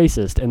character is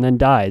racist and then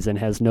dies and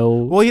has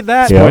no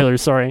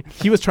spoilers. Sorry,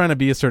 he was trying to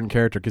be a certain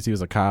character because he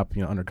was a cop,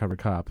 undercover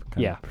cop.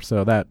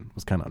 So that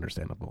was kind of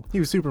understandable. He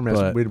was super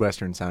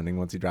Midwestern sounding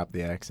once he dropped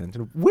the accent.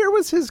 And where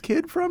was his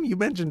kid from? You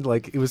mentioned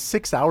like it was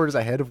 6 hours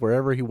ahead of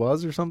wherever he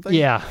was or something.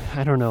 Yeah,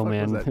 I don't know,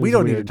 man. We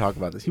don't need to talk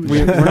about this.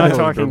 We're not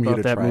talking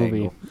about that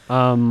movie.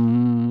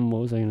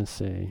 What was I going to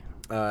say?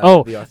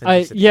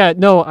 I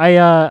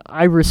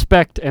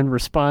respect and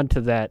respond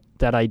to that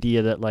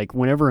idea that like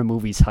whenever a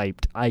movie's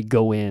hyped, I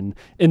go in,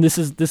 and this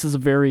is a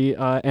very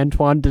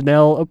Antoine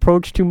Donnell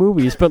approach to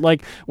movies. But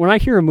like when I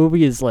hear a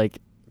movie is like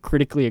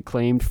critically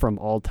acclaimed from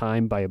all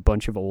time by a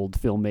bunch of old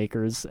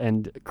filmmakers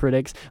and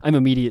critics, I'm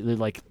immediately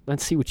like,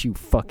 let's see what you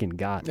fucking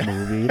got,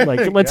 movie.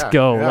 Like, let's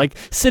go. Yeah. Like,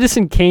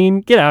 Citizen Kane,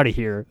 get out of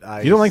here.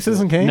 You don't like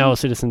Citizen Kane? No,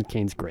 Citizen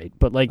Kane's great.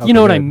 But, like, you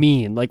know what I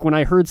mean? Like, when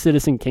I heard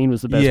Citizen Kane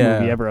was the best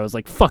movie ever, I was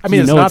like, fuck,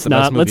 it's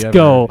not. Let's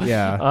go.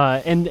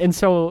 Yeah. And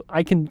so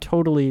I can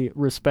totally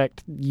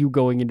respect you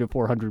going into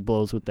 400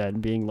 Blows with that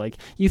and being like,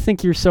 you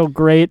think you're so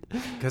great?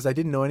 Because I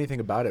didn't know anything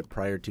about it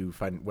prior to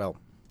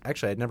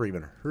actually, I'd never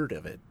even heard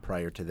of it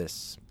prior to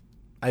this.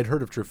 I'd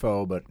heard of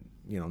Truffaut, but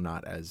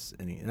not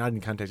in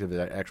context of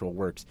the actual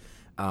works.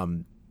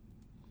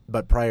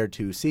 But prior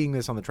to seeing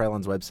this on the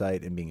Trilons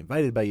website and being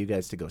invited by you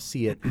guys to go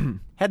see it,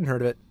 hadn't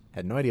heard of it,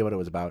 had no idea what it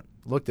was about.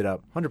 Looked it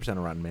up, 100% on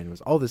Rotten Tomatoes.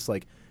 All this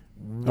like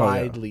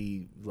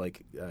widely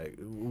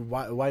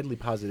widely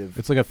positive.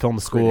 It's like a film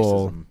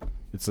school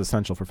it's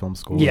essential for film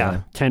school.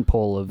 Yeah,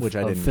 tentpole of, Which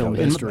I of didn't film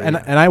know. history. And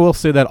I will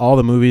say that all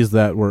the movies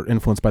that were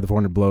influenced by the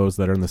 400 Blows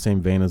that are in the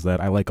same vein as that,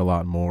 I like a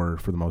lot more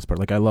for the most part.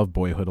 Like I love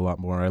Boyhood a lot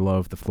more. I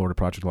love the Florida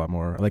Project a lot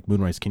more. I like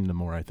Moonrise Kingdom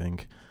more, I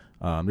think.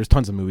 There's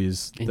tons of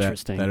movies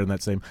that are in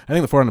that same. I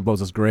think the 400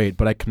 Blows is great,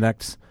 but I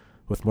connect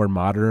with more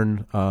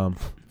modern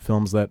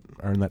films that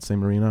are in that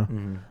same arena.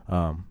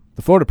 Mm-hmm.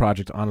 The Florida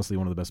Project, honestly,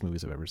 one of the best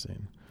movies I've ever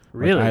seen.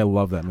 Really? Like, I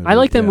love that movie. I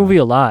like that movie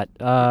a lot.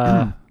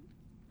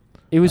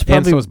 It was probably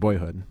and so is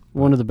Boyhood.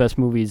 one of the best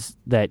movies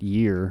that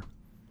year.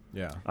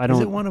 Yeah. Is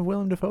it one of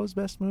Willem Dafoe's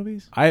best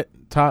movies?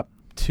 Top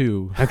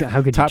 2. How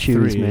could you Top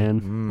choose, 3.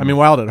 man? I mean,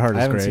 Wild at Heart is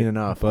I haven't great. seen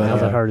enough. But,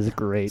 Wild at Heart is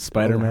great.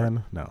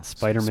 Spider-Man? No.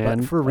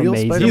 Spider-Man. For real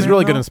amazing. Spider-Man? He's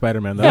really good though? in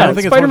Spider-Man, though. Yeah, I don't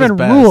think it's one of his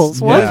Spider-Man best.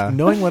 rules. What? Yeah.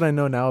 Knowing what I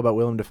know now about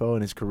Willem Dafoe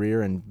and his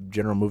career and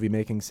general movie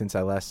making since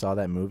I last saw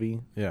that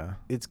movie, Yeah.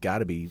 it's got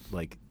to be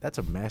like that's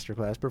a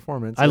masterclass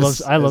performance. I love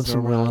some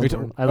Norman Willem.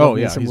 Osborn. I love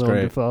me yeah, some he's Willem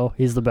great. Dafoe.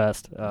 He's the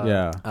best.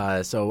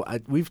 Yeah. So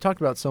we've talked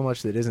about so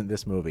much that isn't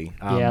this movie.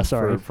 Yeah,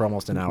 sorry. For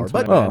almost an hour. That's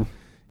But my bad.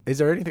 is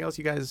there anything else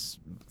you guys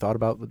thought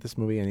about with this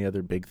movie? Any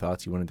other big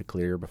thoughts you wanted to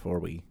clear before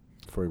we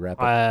wrap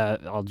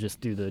up? I'll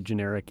just do the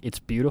generic. It's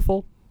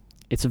beautiful.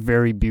 It's a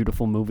very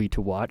beautiful movie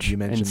to watch You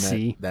mentioned and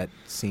see. that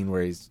scene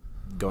where he's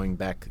going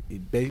back,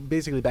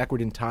 basically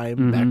backward in time,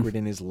 Mhm. backward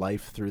in his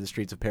life through the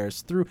streets of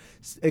Paris,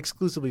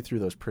 exclusively through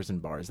those prison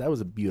bars. That was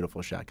a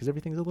beautiful shot because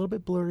everything's a little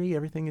bit blurry.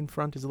 Everything in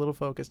front is a little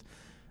focused.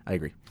 I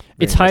agree.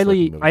 It's Very nice highly.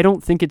 looking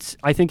movie.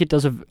 I think it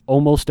does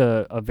almost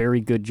a very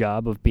good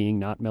job of being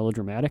not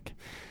melodramatic.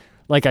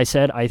 Like I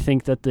said, I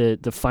think that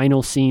the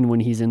final scene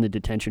when he's in the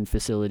detention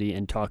facility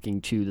and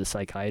talking to the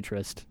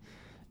psychiatrist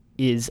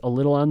is a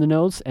little on the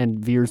nose and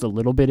veers a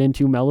little bit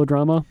into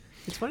melodrama.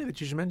 It's funny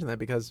that you should mention that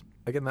because,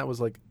 again, that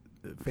was like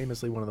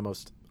famously one of the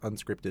most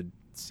unscripted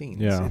scenes.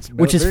 Yeah. It's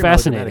Which is very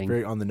melodramatic, fascinating.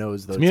 Very on the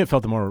nose. Though To me, it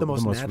felt the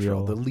most natural,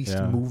 real. the least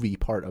Yeah. movie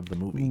part of the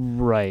movie,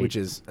 Right. which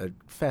is a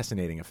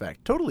fascinating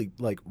effect. Totally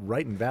like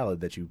right and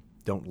valid that you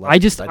don't love.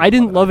 it. I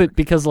didn't love it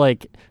because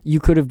like you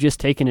could have just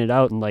taken it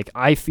out and like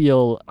I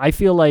feel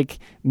like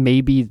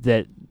maybe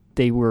that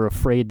they were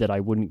afraid that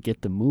I wouldn't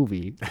get the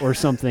movie or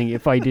something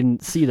if I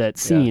didn't see that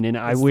scene, and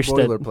I It's wish the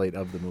that boilerplate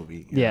of the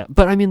movie. yeah.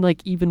 But I mean,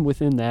 like even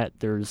within that,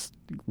 there's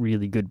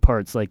really good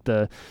parts, like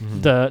the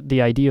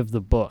idea of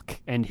the book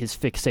and his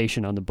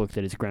fixation on the book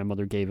that his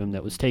grandmother gave him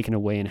that was taken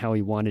away and how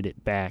he wanted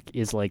it back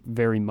is like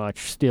very much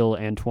still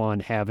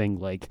Antoine having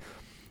like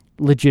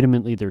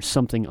legitimately there's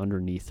something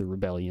underneath the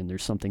rebellion.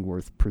 There's something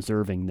worth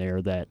preserving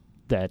there that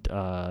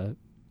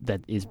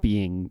is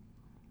being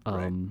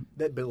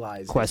that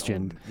belies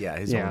questioned.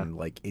 his own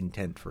like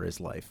intent for his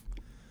life.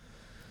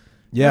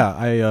 Yeah,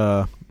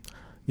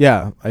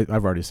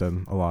 I've already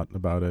said a lot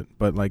about it,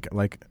 but like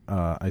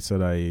I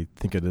said, I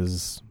think it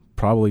is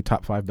probably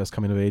top 5 best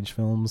coming of age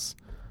films.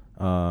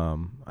 I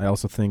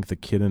also think the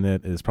kid in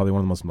it is probably one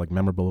of the most like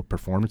memorable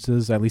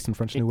performances, at least in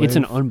French New Wave. It's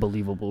an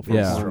unbelievable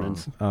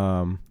performance.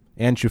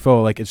 And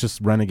Truffaut, like, it's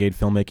just renegade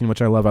filmmaking,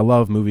 which I love. I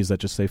love movies that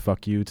just say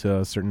fuck you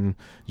to certain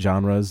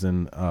genres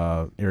and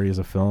areas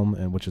of film,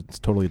 and which is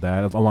totally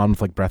that, along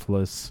with like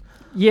Breathless.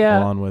 Yeah.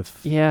 Along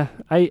with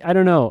I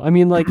don't know. I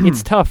mean, like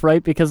it's tough,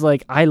 right? Because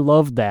like I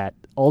love that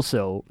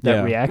also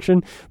that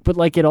reaction, but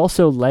like it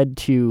also led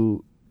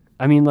to,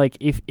 I mean, like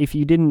if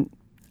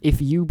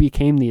you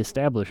became the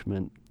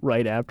establishment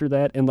right after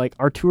that, and like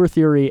Auteur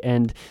theory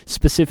and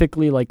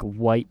specifically like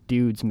white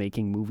dudes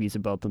making movies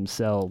about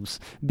themselves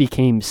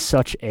became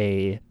such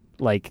a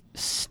like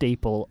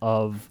staple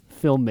of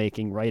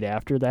filmmaking right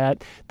after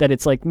that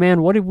it's like,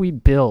 man, what did we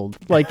build?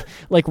 Like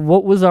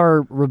what was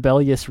our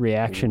rebellious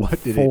reaction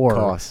what did for? It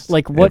cost?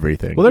 Like what?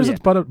 Everything. Well, there's a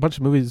bunch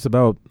of movies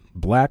about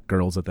black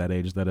girls at that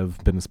age that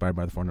have been inspired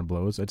by the 400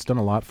 Blows. It's done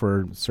a lot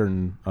for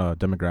certain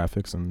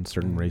demographics and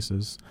certain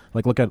races.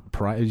 Like look at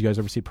Pariah. Did you guys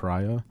ever see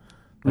Pariah?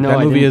 Like, No, that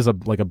I movie didn't. is a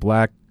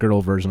black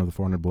girl version of the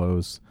 400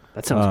 Blows.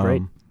 That sounds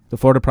great. The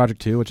Florida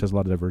Project 2, which has a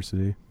lot of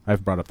diversity.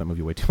 I've brought up that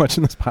movie way too much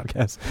in this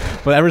podcast,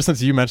 but ever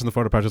since you mentioned the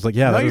Florida Project, it's like,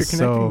 yeah, no, that you're is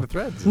connecting so. the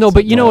threads. No, It's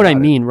but you know all what I about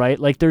it. mean, right?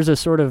 Like there's a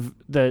sort of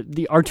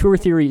the Auteur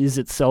theory is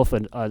itself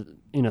an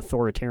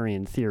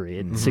authoritarian theory.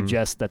 It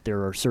suggests that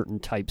there are certain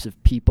types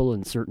of people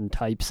and certain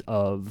types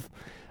of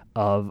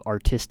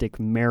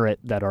artistic merit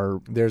that are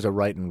There's a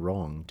right and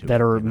wrong to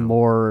that it, are you know?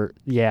 more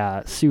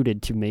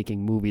suited to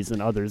making movies than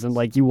others, and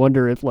like you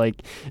wonder if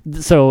like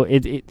so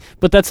it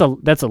but that's a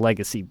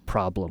legacy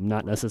problem,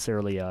 not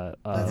necessarily a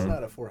That's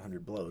not a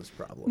 400 Blows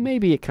problem.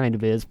 maybe it kind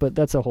of is, but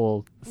that's a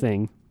whole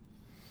thing.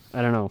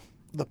 I don't know.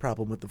 The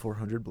problem with the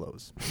 400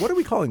 Blows. What are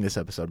we calling this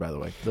episode, by the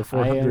way? The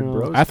 400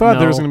 Bros? I thought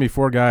there was No. going to be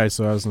 4 guys,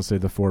 so I was going to say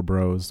the 4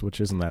 Bros, which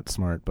isn't that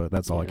smart, but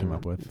that's all I came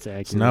up with. It's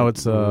accurate. So now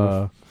it's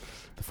the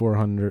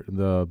 400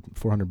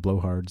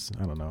 blowhards.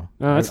 I don't know.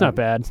 No, it's not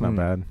bad. It's not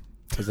bad.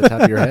 Is the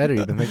top of your head? Have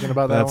you been thinking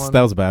about that one?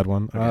 That was a bad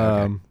one.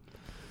 Okay.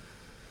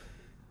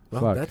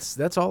 Well, fuck.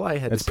 that's all I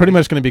had It's to pretty say.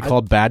 much going to be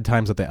called Bad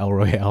Times at the El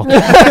Royale.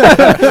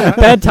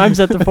 Bad times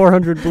at the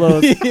 400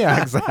 blows. Yeah,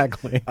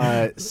 exactly.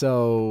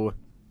 So,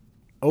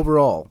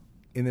 overall,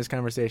 in this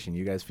conversation,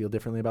 you guys feel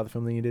differently about the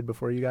film than you did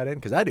before you got in?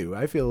 Because I do.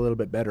 I feel a little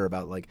bit better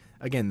about, like,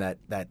 again,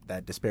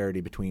 that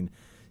disparity between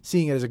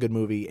seeing it as a good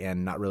movie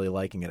and not really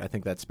liking it. I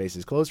think that space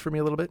is closed for me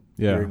a little bit.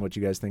 Yeah. Hearing what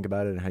you guys think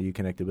about it and how you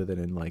connected with it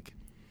and, like,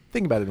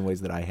 thinking about it in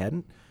ways that I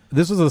hadn't.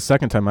 This was the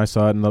second time I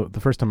saw it, and the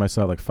first time I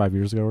saw it like 5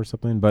 years ago or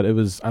something. But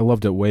I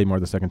loved it way more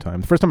the second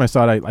time. The first time I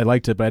saw it, I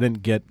liked it, but I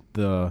didn't get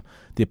the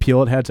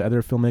appeal it had to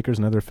other filmmakers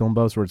and other film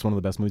buffs, where it's one of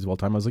the best movies of all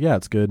time. I was like, yeah,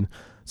 it's good.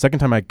 Second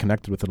time I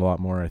connected with it a lot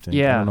more, I think.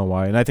 Yeah. I don't know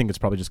why, and I think it's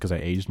probably just because I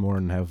aged more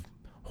and have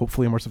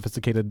hopefully a more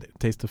sophisticated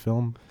taste of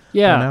film.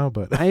 Yeah, now,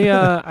 but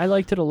I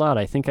liked it a lot.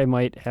 I think I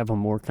might have a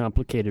more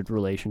complicated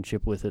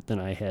relationship with it than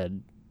I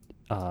had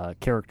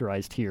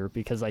characterized here,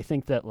 because I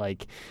think that,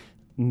 like,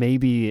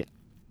 maybe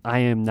I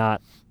am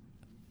not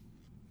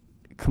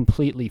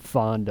completely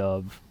fond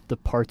of the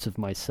parts of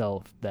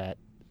myself that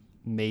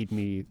made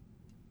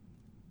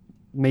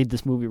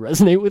this movie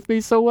resonate with me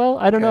so well.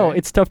 I don't know.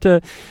 It's tough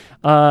to,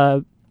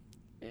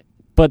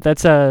 but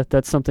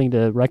that's something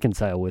to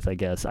reconcile with, I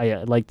guess.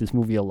 I like this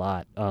movie a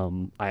lot.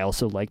 I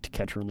also liked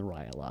Catcher in the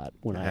Rye a lot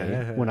when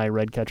I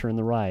read Catcher in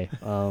the Rye,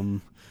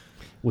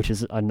 which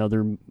is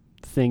another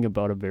thing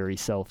about a very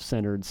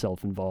self-centered,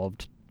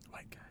 self-involved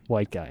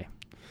white guy.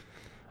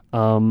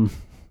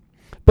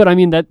 But I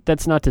mean,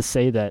 that's not to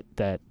say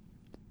that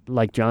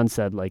like John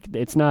said, like,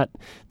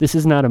 this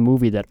is not a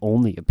movie that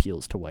only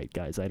appeals to white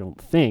guys, I don't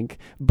think,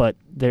 but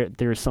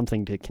there's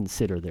something to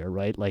consider there,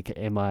 right? Like,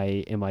 am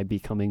I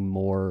becoming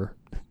more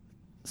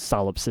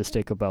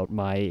solipsistic about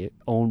my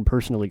own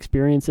personal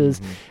experiences?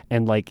 Mm-hmm.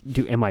 And like,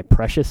 am I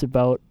precious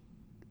about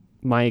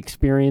my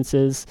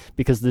experiences?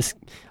 Because this,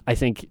 I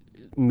think,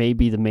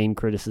 maybe the main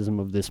criticism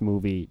of this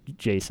movie,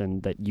 Jason,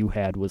 that you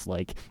had was,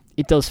 like,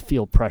 it does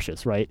feel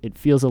precious, right? It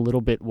feels a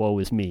little bit woe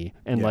is me.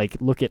 And like,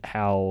 look at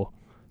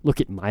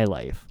my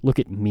life, look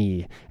at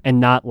me, and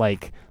not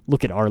like,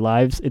 look at our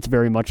lives. It's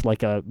very much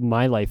like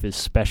my life is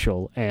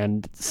special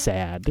and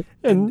sad.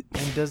 And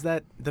does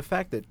that, the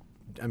fact that,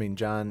 I mean,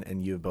 John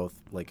and you have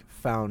both, like,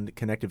 found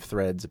connective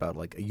threads about,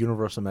 like, a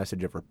universal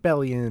message of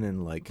rebellion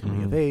and, like,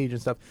 coming of age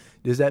and stuff,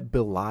 does that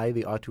belie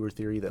the auteur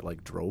theory that,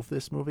 like, drove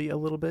this movie a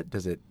little bit?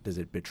 Does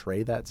it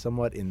betray that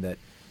somewhat, in that,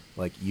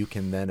 like, you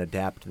can then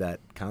adapt that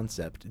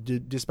concept,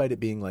 despite it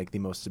being, like, the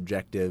most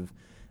subjective,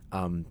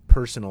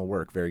 personal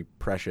work, very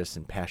precious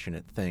and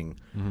passionate thing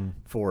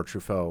for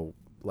Truffaut?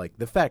 Like,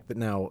 the fact that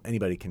now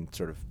anybody can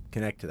sort of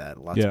connect to that,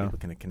 lots of people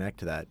can connect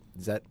to that,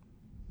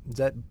 does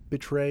that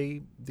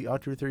betray the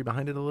auteur theory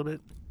behind it a little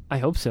bit? I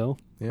hope so.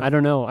 Yeah. I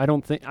don't know. I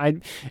don't think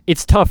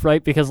it's tough,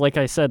 right? Because like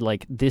I said,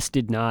 like, this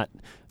did not,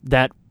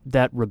 that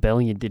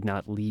rebellion did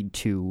not lead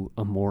to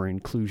a more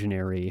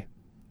inclusionary,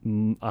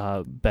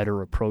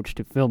 better approach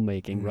to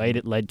filmmaking, right?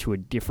 It led to a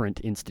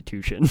different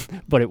institution,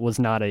 but it was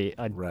not a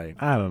right.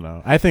 I don't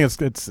know. I think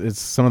it's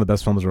some of the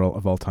best films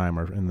of all time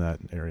are in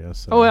that area.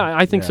 So. Oh, yeah,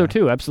 I think so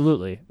too.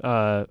 Absolutely.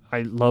 I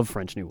love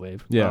French New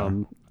Wave. Yeah.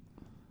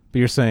 But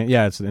you're saying,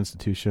 yeah, it's an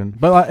institution.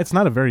 But it's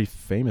not a very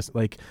famous,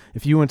 like,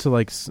 if you went to,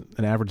 like,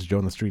 an average Joe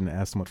on the street and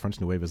asked them what French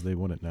New Wave is, they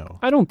wouldn't know.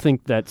 I don't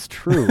think that's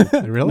true.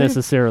 Really?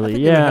 Necessarily, I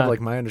think yeah. have, like,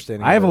 my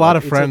understanding. I have a lot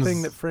of friends. It's a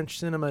thing that French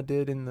cinema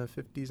did in the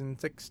 50s and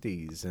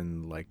 60s,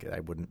 and, like,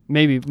 I wouldn't.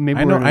 Maybe.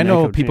 I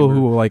know people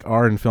who, like,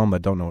 are in film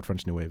that don't know what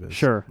French New Wave is.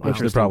 Sure. Which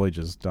they're probably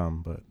just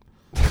dumb, but.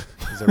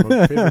 Is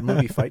their favorite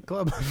movie Fight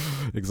Club?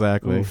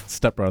 Exactly. Oof.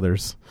 Step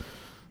Brothers.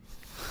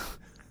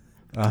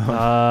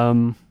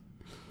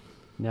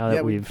 Now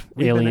that we've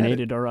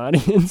alienated our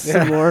audience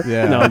some more.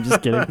 Yeah. No, I'm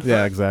just kidding.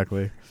 Yeah,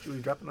 exactly. Should we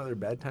drop another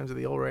Bad Times at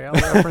the Old Royale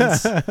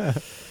reference?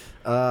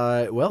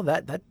 Well,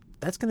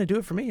 that's going to do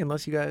it for me,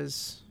 unless you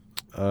guys...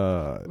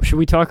 Should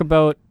we thank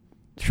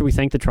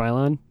the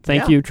Trilon?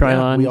 Thank you,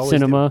 Trilon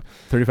Cinema.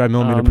 35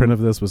 millimeter print of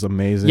this was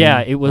amazing.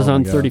 Yeah, it was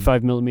on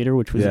 35 millimeter,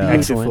 which was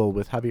excellent. Beautiful,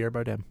 with Javier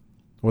Bardem.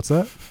 What's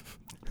that?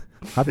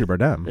 Javier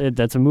Bardem.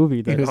 That's a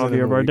movie that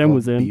Javier Bardem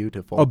was in.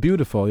 Beautiful. Oh,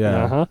 Beautiful,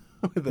 yeah. Uh-huh.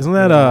 Isn't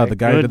that the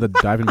guy who did the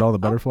Diving Bell, the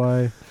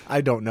Butterfly?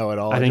 I don't know at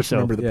all. I think just so.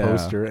 remember the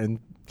poster and,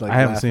 like, I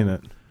haven't seen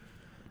it.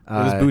 It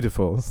was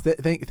beautiful.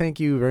 Thank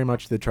you very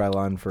much to the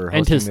Trilon for and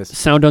hosting to this.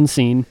 Sound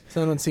Unseen.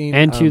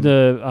 And to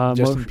the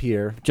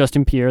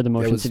Justin Pierre, the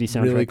Motion City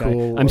soundtrack really guy.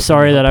 cool. I'm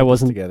sorry that I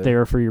wasn't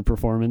there for your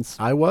performance.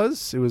 I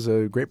was. It was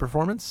a great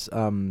performance.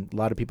 A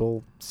lot of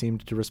people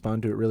seemed to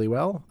respond to it really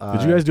well.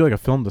 Did you guys do, like, a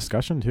film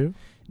discussion too?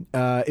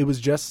 It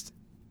was just,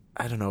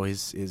 I don't know,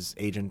 his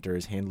agent or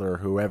his handler or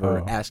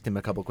whoever asked him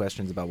a couple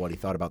questions about what he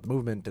thought about the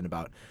movement and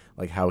about,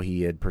 like, how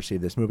he had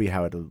perceived this movie,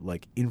 how it,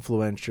 like,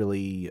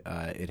 influentially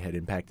it had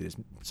impacted his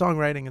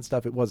songwriting and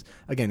stuff. It was,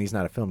 again, he's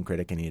not a film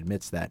critic and he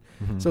admits that.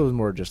 Mm-hmm. So it was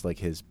more just, like,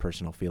 his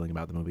personal feeling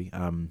about the movie.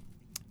 And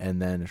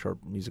then a short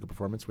musical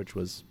performance, which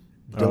was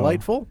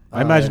delightful.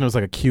 I imagine it was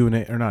like a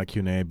Q&A, or not a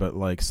Q&A, but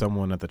like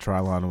someone at the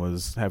Trilon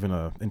was having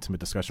an intimate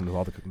discussion with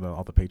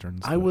all the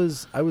patrons. I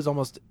was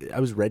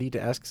ready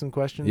to ask some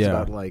questions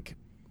about, like,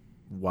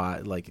 why,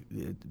 like,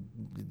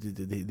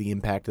 the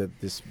impact that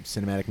this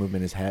cinematic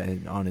movement has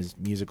had on his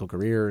musical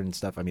career and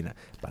stuff. I mean,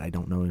 but I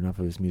don't know enough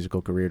of his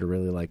musical career to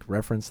really, like,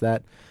 reference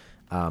that.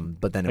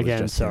 But then it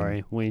again, was just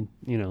sorry, we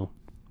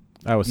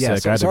I was Yeah,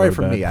 sick. I had to sorry go to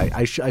for bed. me.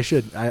 I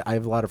should. I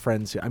have a lot of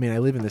friends. I mean, I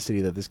live in the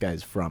city that this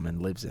guy's from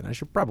and lives in. I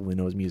should probably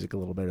know his music a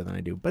little better than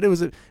I do. But it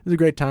was a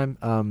great time.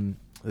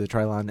 The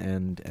Trilon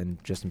and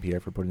Justin Pierre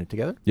for putting it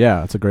together.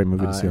 Yeah, it's a great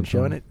movie to see. And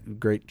showing it.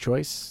 Great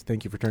choice.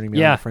 Thank you for turning me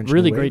on Yeah, to French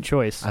really New great Wave.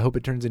 choice. I hope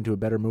it turns into a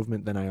better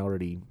movement than I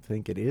already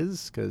think it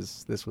is,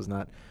 because this was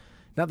not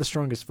the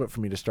strongest foot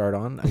for me to start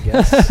on, I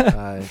guess.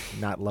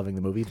 Not loving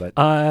the movie, but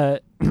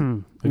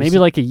Maybe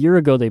like a year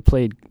ago they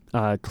played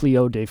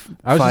Cleo de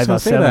I was just gonna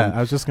say 507. that. I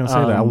was just gonna say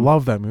that. I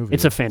love that movie.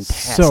 It's a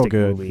fantastic so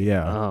good. movie.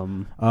 Yeah.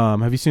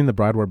 Have you seen The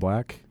Bride Wore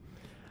Black?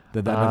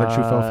 Another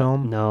Truffaut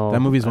film? No. That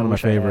movie's one of my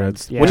wish I had.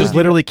 favorites, Yeah. which is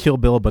literally Kill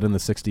Bill, but in the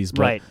 '60s. But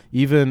Right.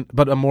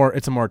 it's a more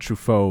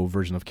Truffaut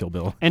version of Kill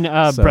Bill. And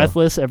So-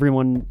 Breathless,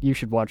 everyone, you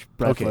should watch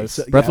Breathless.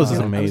 Okay, so, Breathless I was is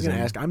gonna- I was amazing. going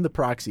to ask. I'm the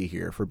proxy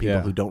here for people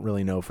Yeah. who don't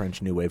really know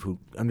French New Wave, who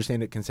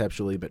understand it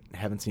conceptually but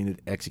haven't seen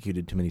it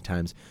executed too many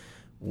times.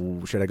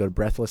 Should I go to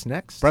Breathless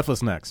next?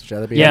 Breathless next.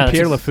 Should that be Yeah, And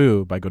Pierre that's-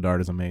 LeFou by Godard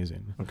is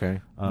amazing.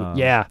 Okay.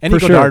 Yeah, any for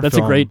sure. Godard That's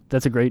film-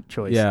 a great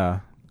choice. Yeah.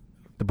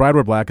 The Bride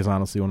Wore Black is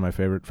honestly one of my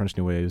favorite French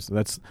New Waves.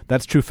 That's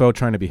Truffaut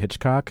trying to be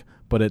Hitchcock,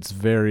 but it's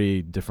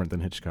very different than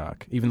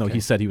Hitchcock, even though Okay. he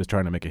said he was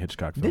trying to make a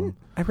Hitchcock film.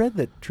 I read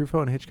that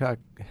Truffaut and Hitchcock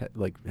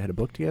had a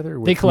book together?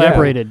 They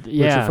collaborated. Where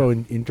Yeah.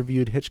 Truffaut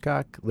interviewed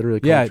Hitchcock,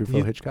 literally called Yeah,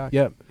 Truffaut Hitchcock?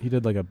 Yeah, he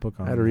did like a book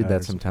on I had to read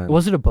that or something. sometime.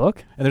 Was it a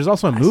book? And there's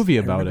also a movie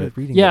I about remember it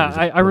reading Yeah, that it was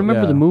a I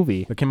remember Yeah. the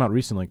movie. that came out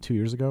recently, like 2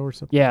 years ago or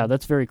something. Yeah,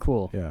 that's very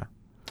cool. Yeah.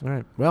 All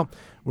right. Well,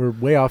 we're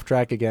way off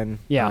track again.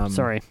 Yeah,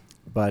 sorry.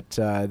 But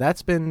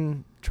that's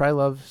been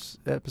Trilove's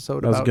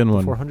episode That was a about good the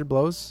one. 400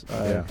 Blows.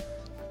 Yeah.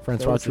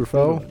 Francois was a good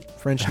Truffaut, one.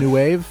 French New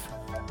Wave.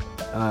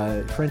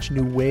 French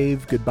New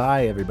Wave,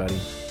 goodbye, everybody.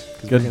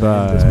 'Cause we're gonna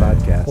Goodbye. end this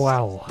podcast.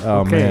 Wow. Oh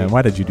Okay. man,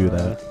 why did you do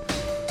that?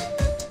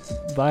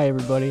 Bye,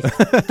 everybody.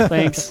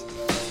 Thanks.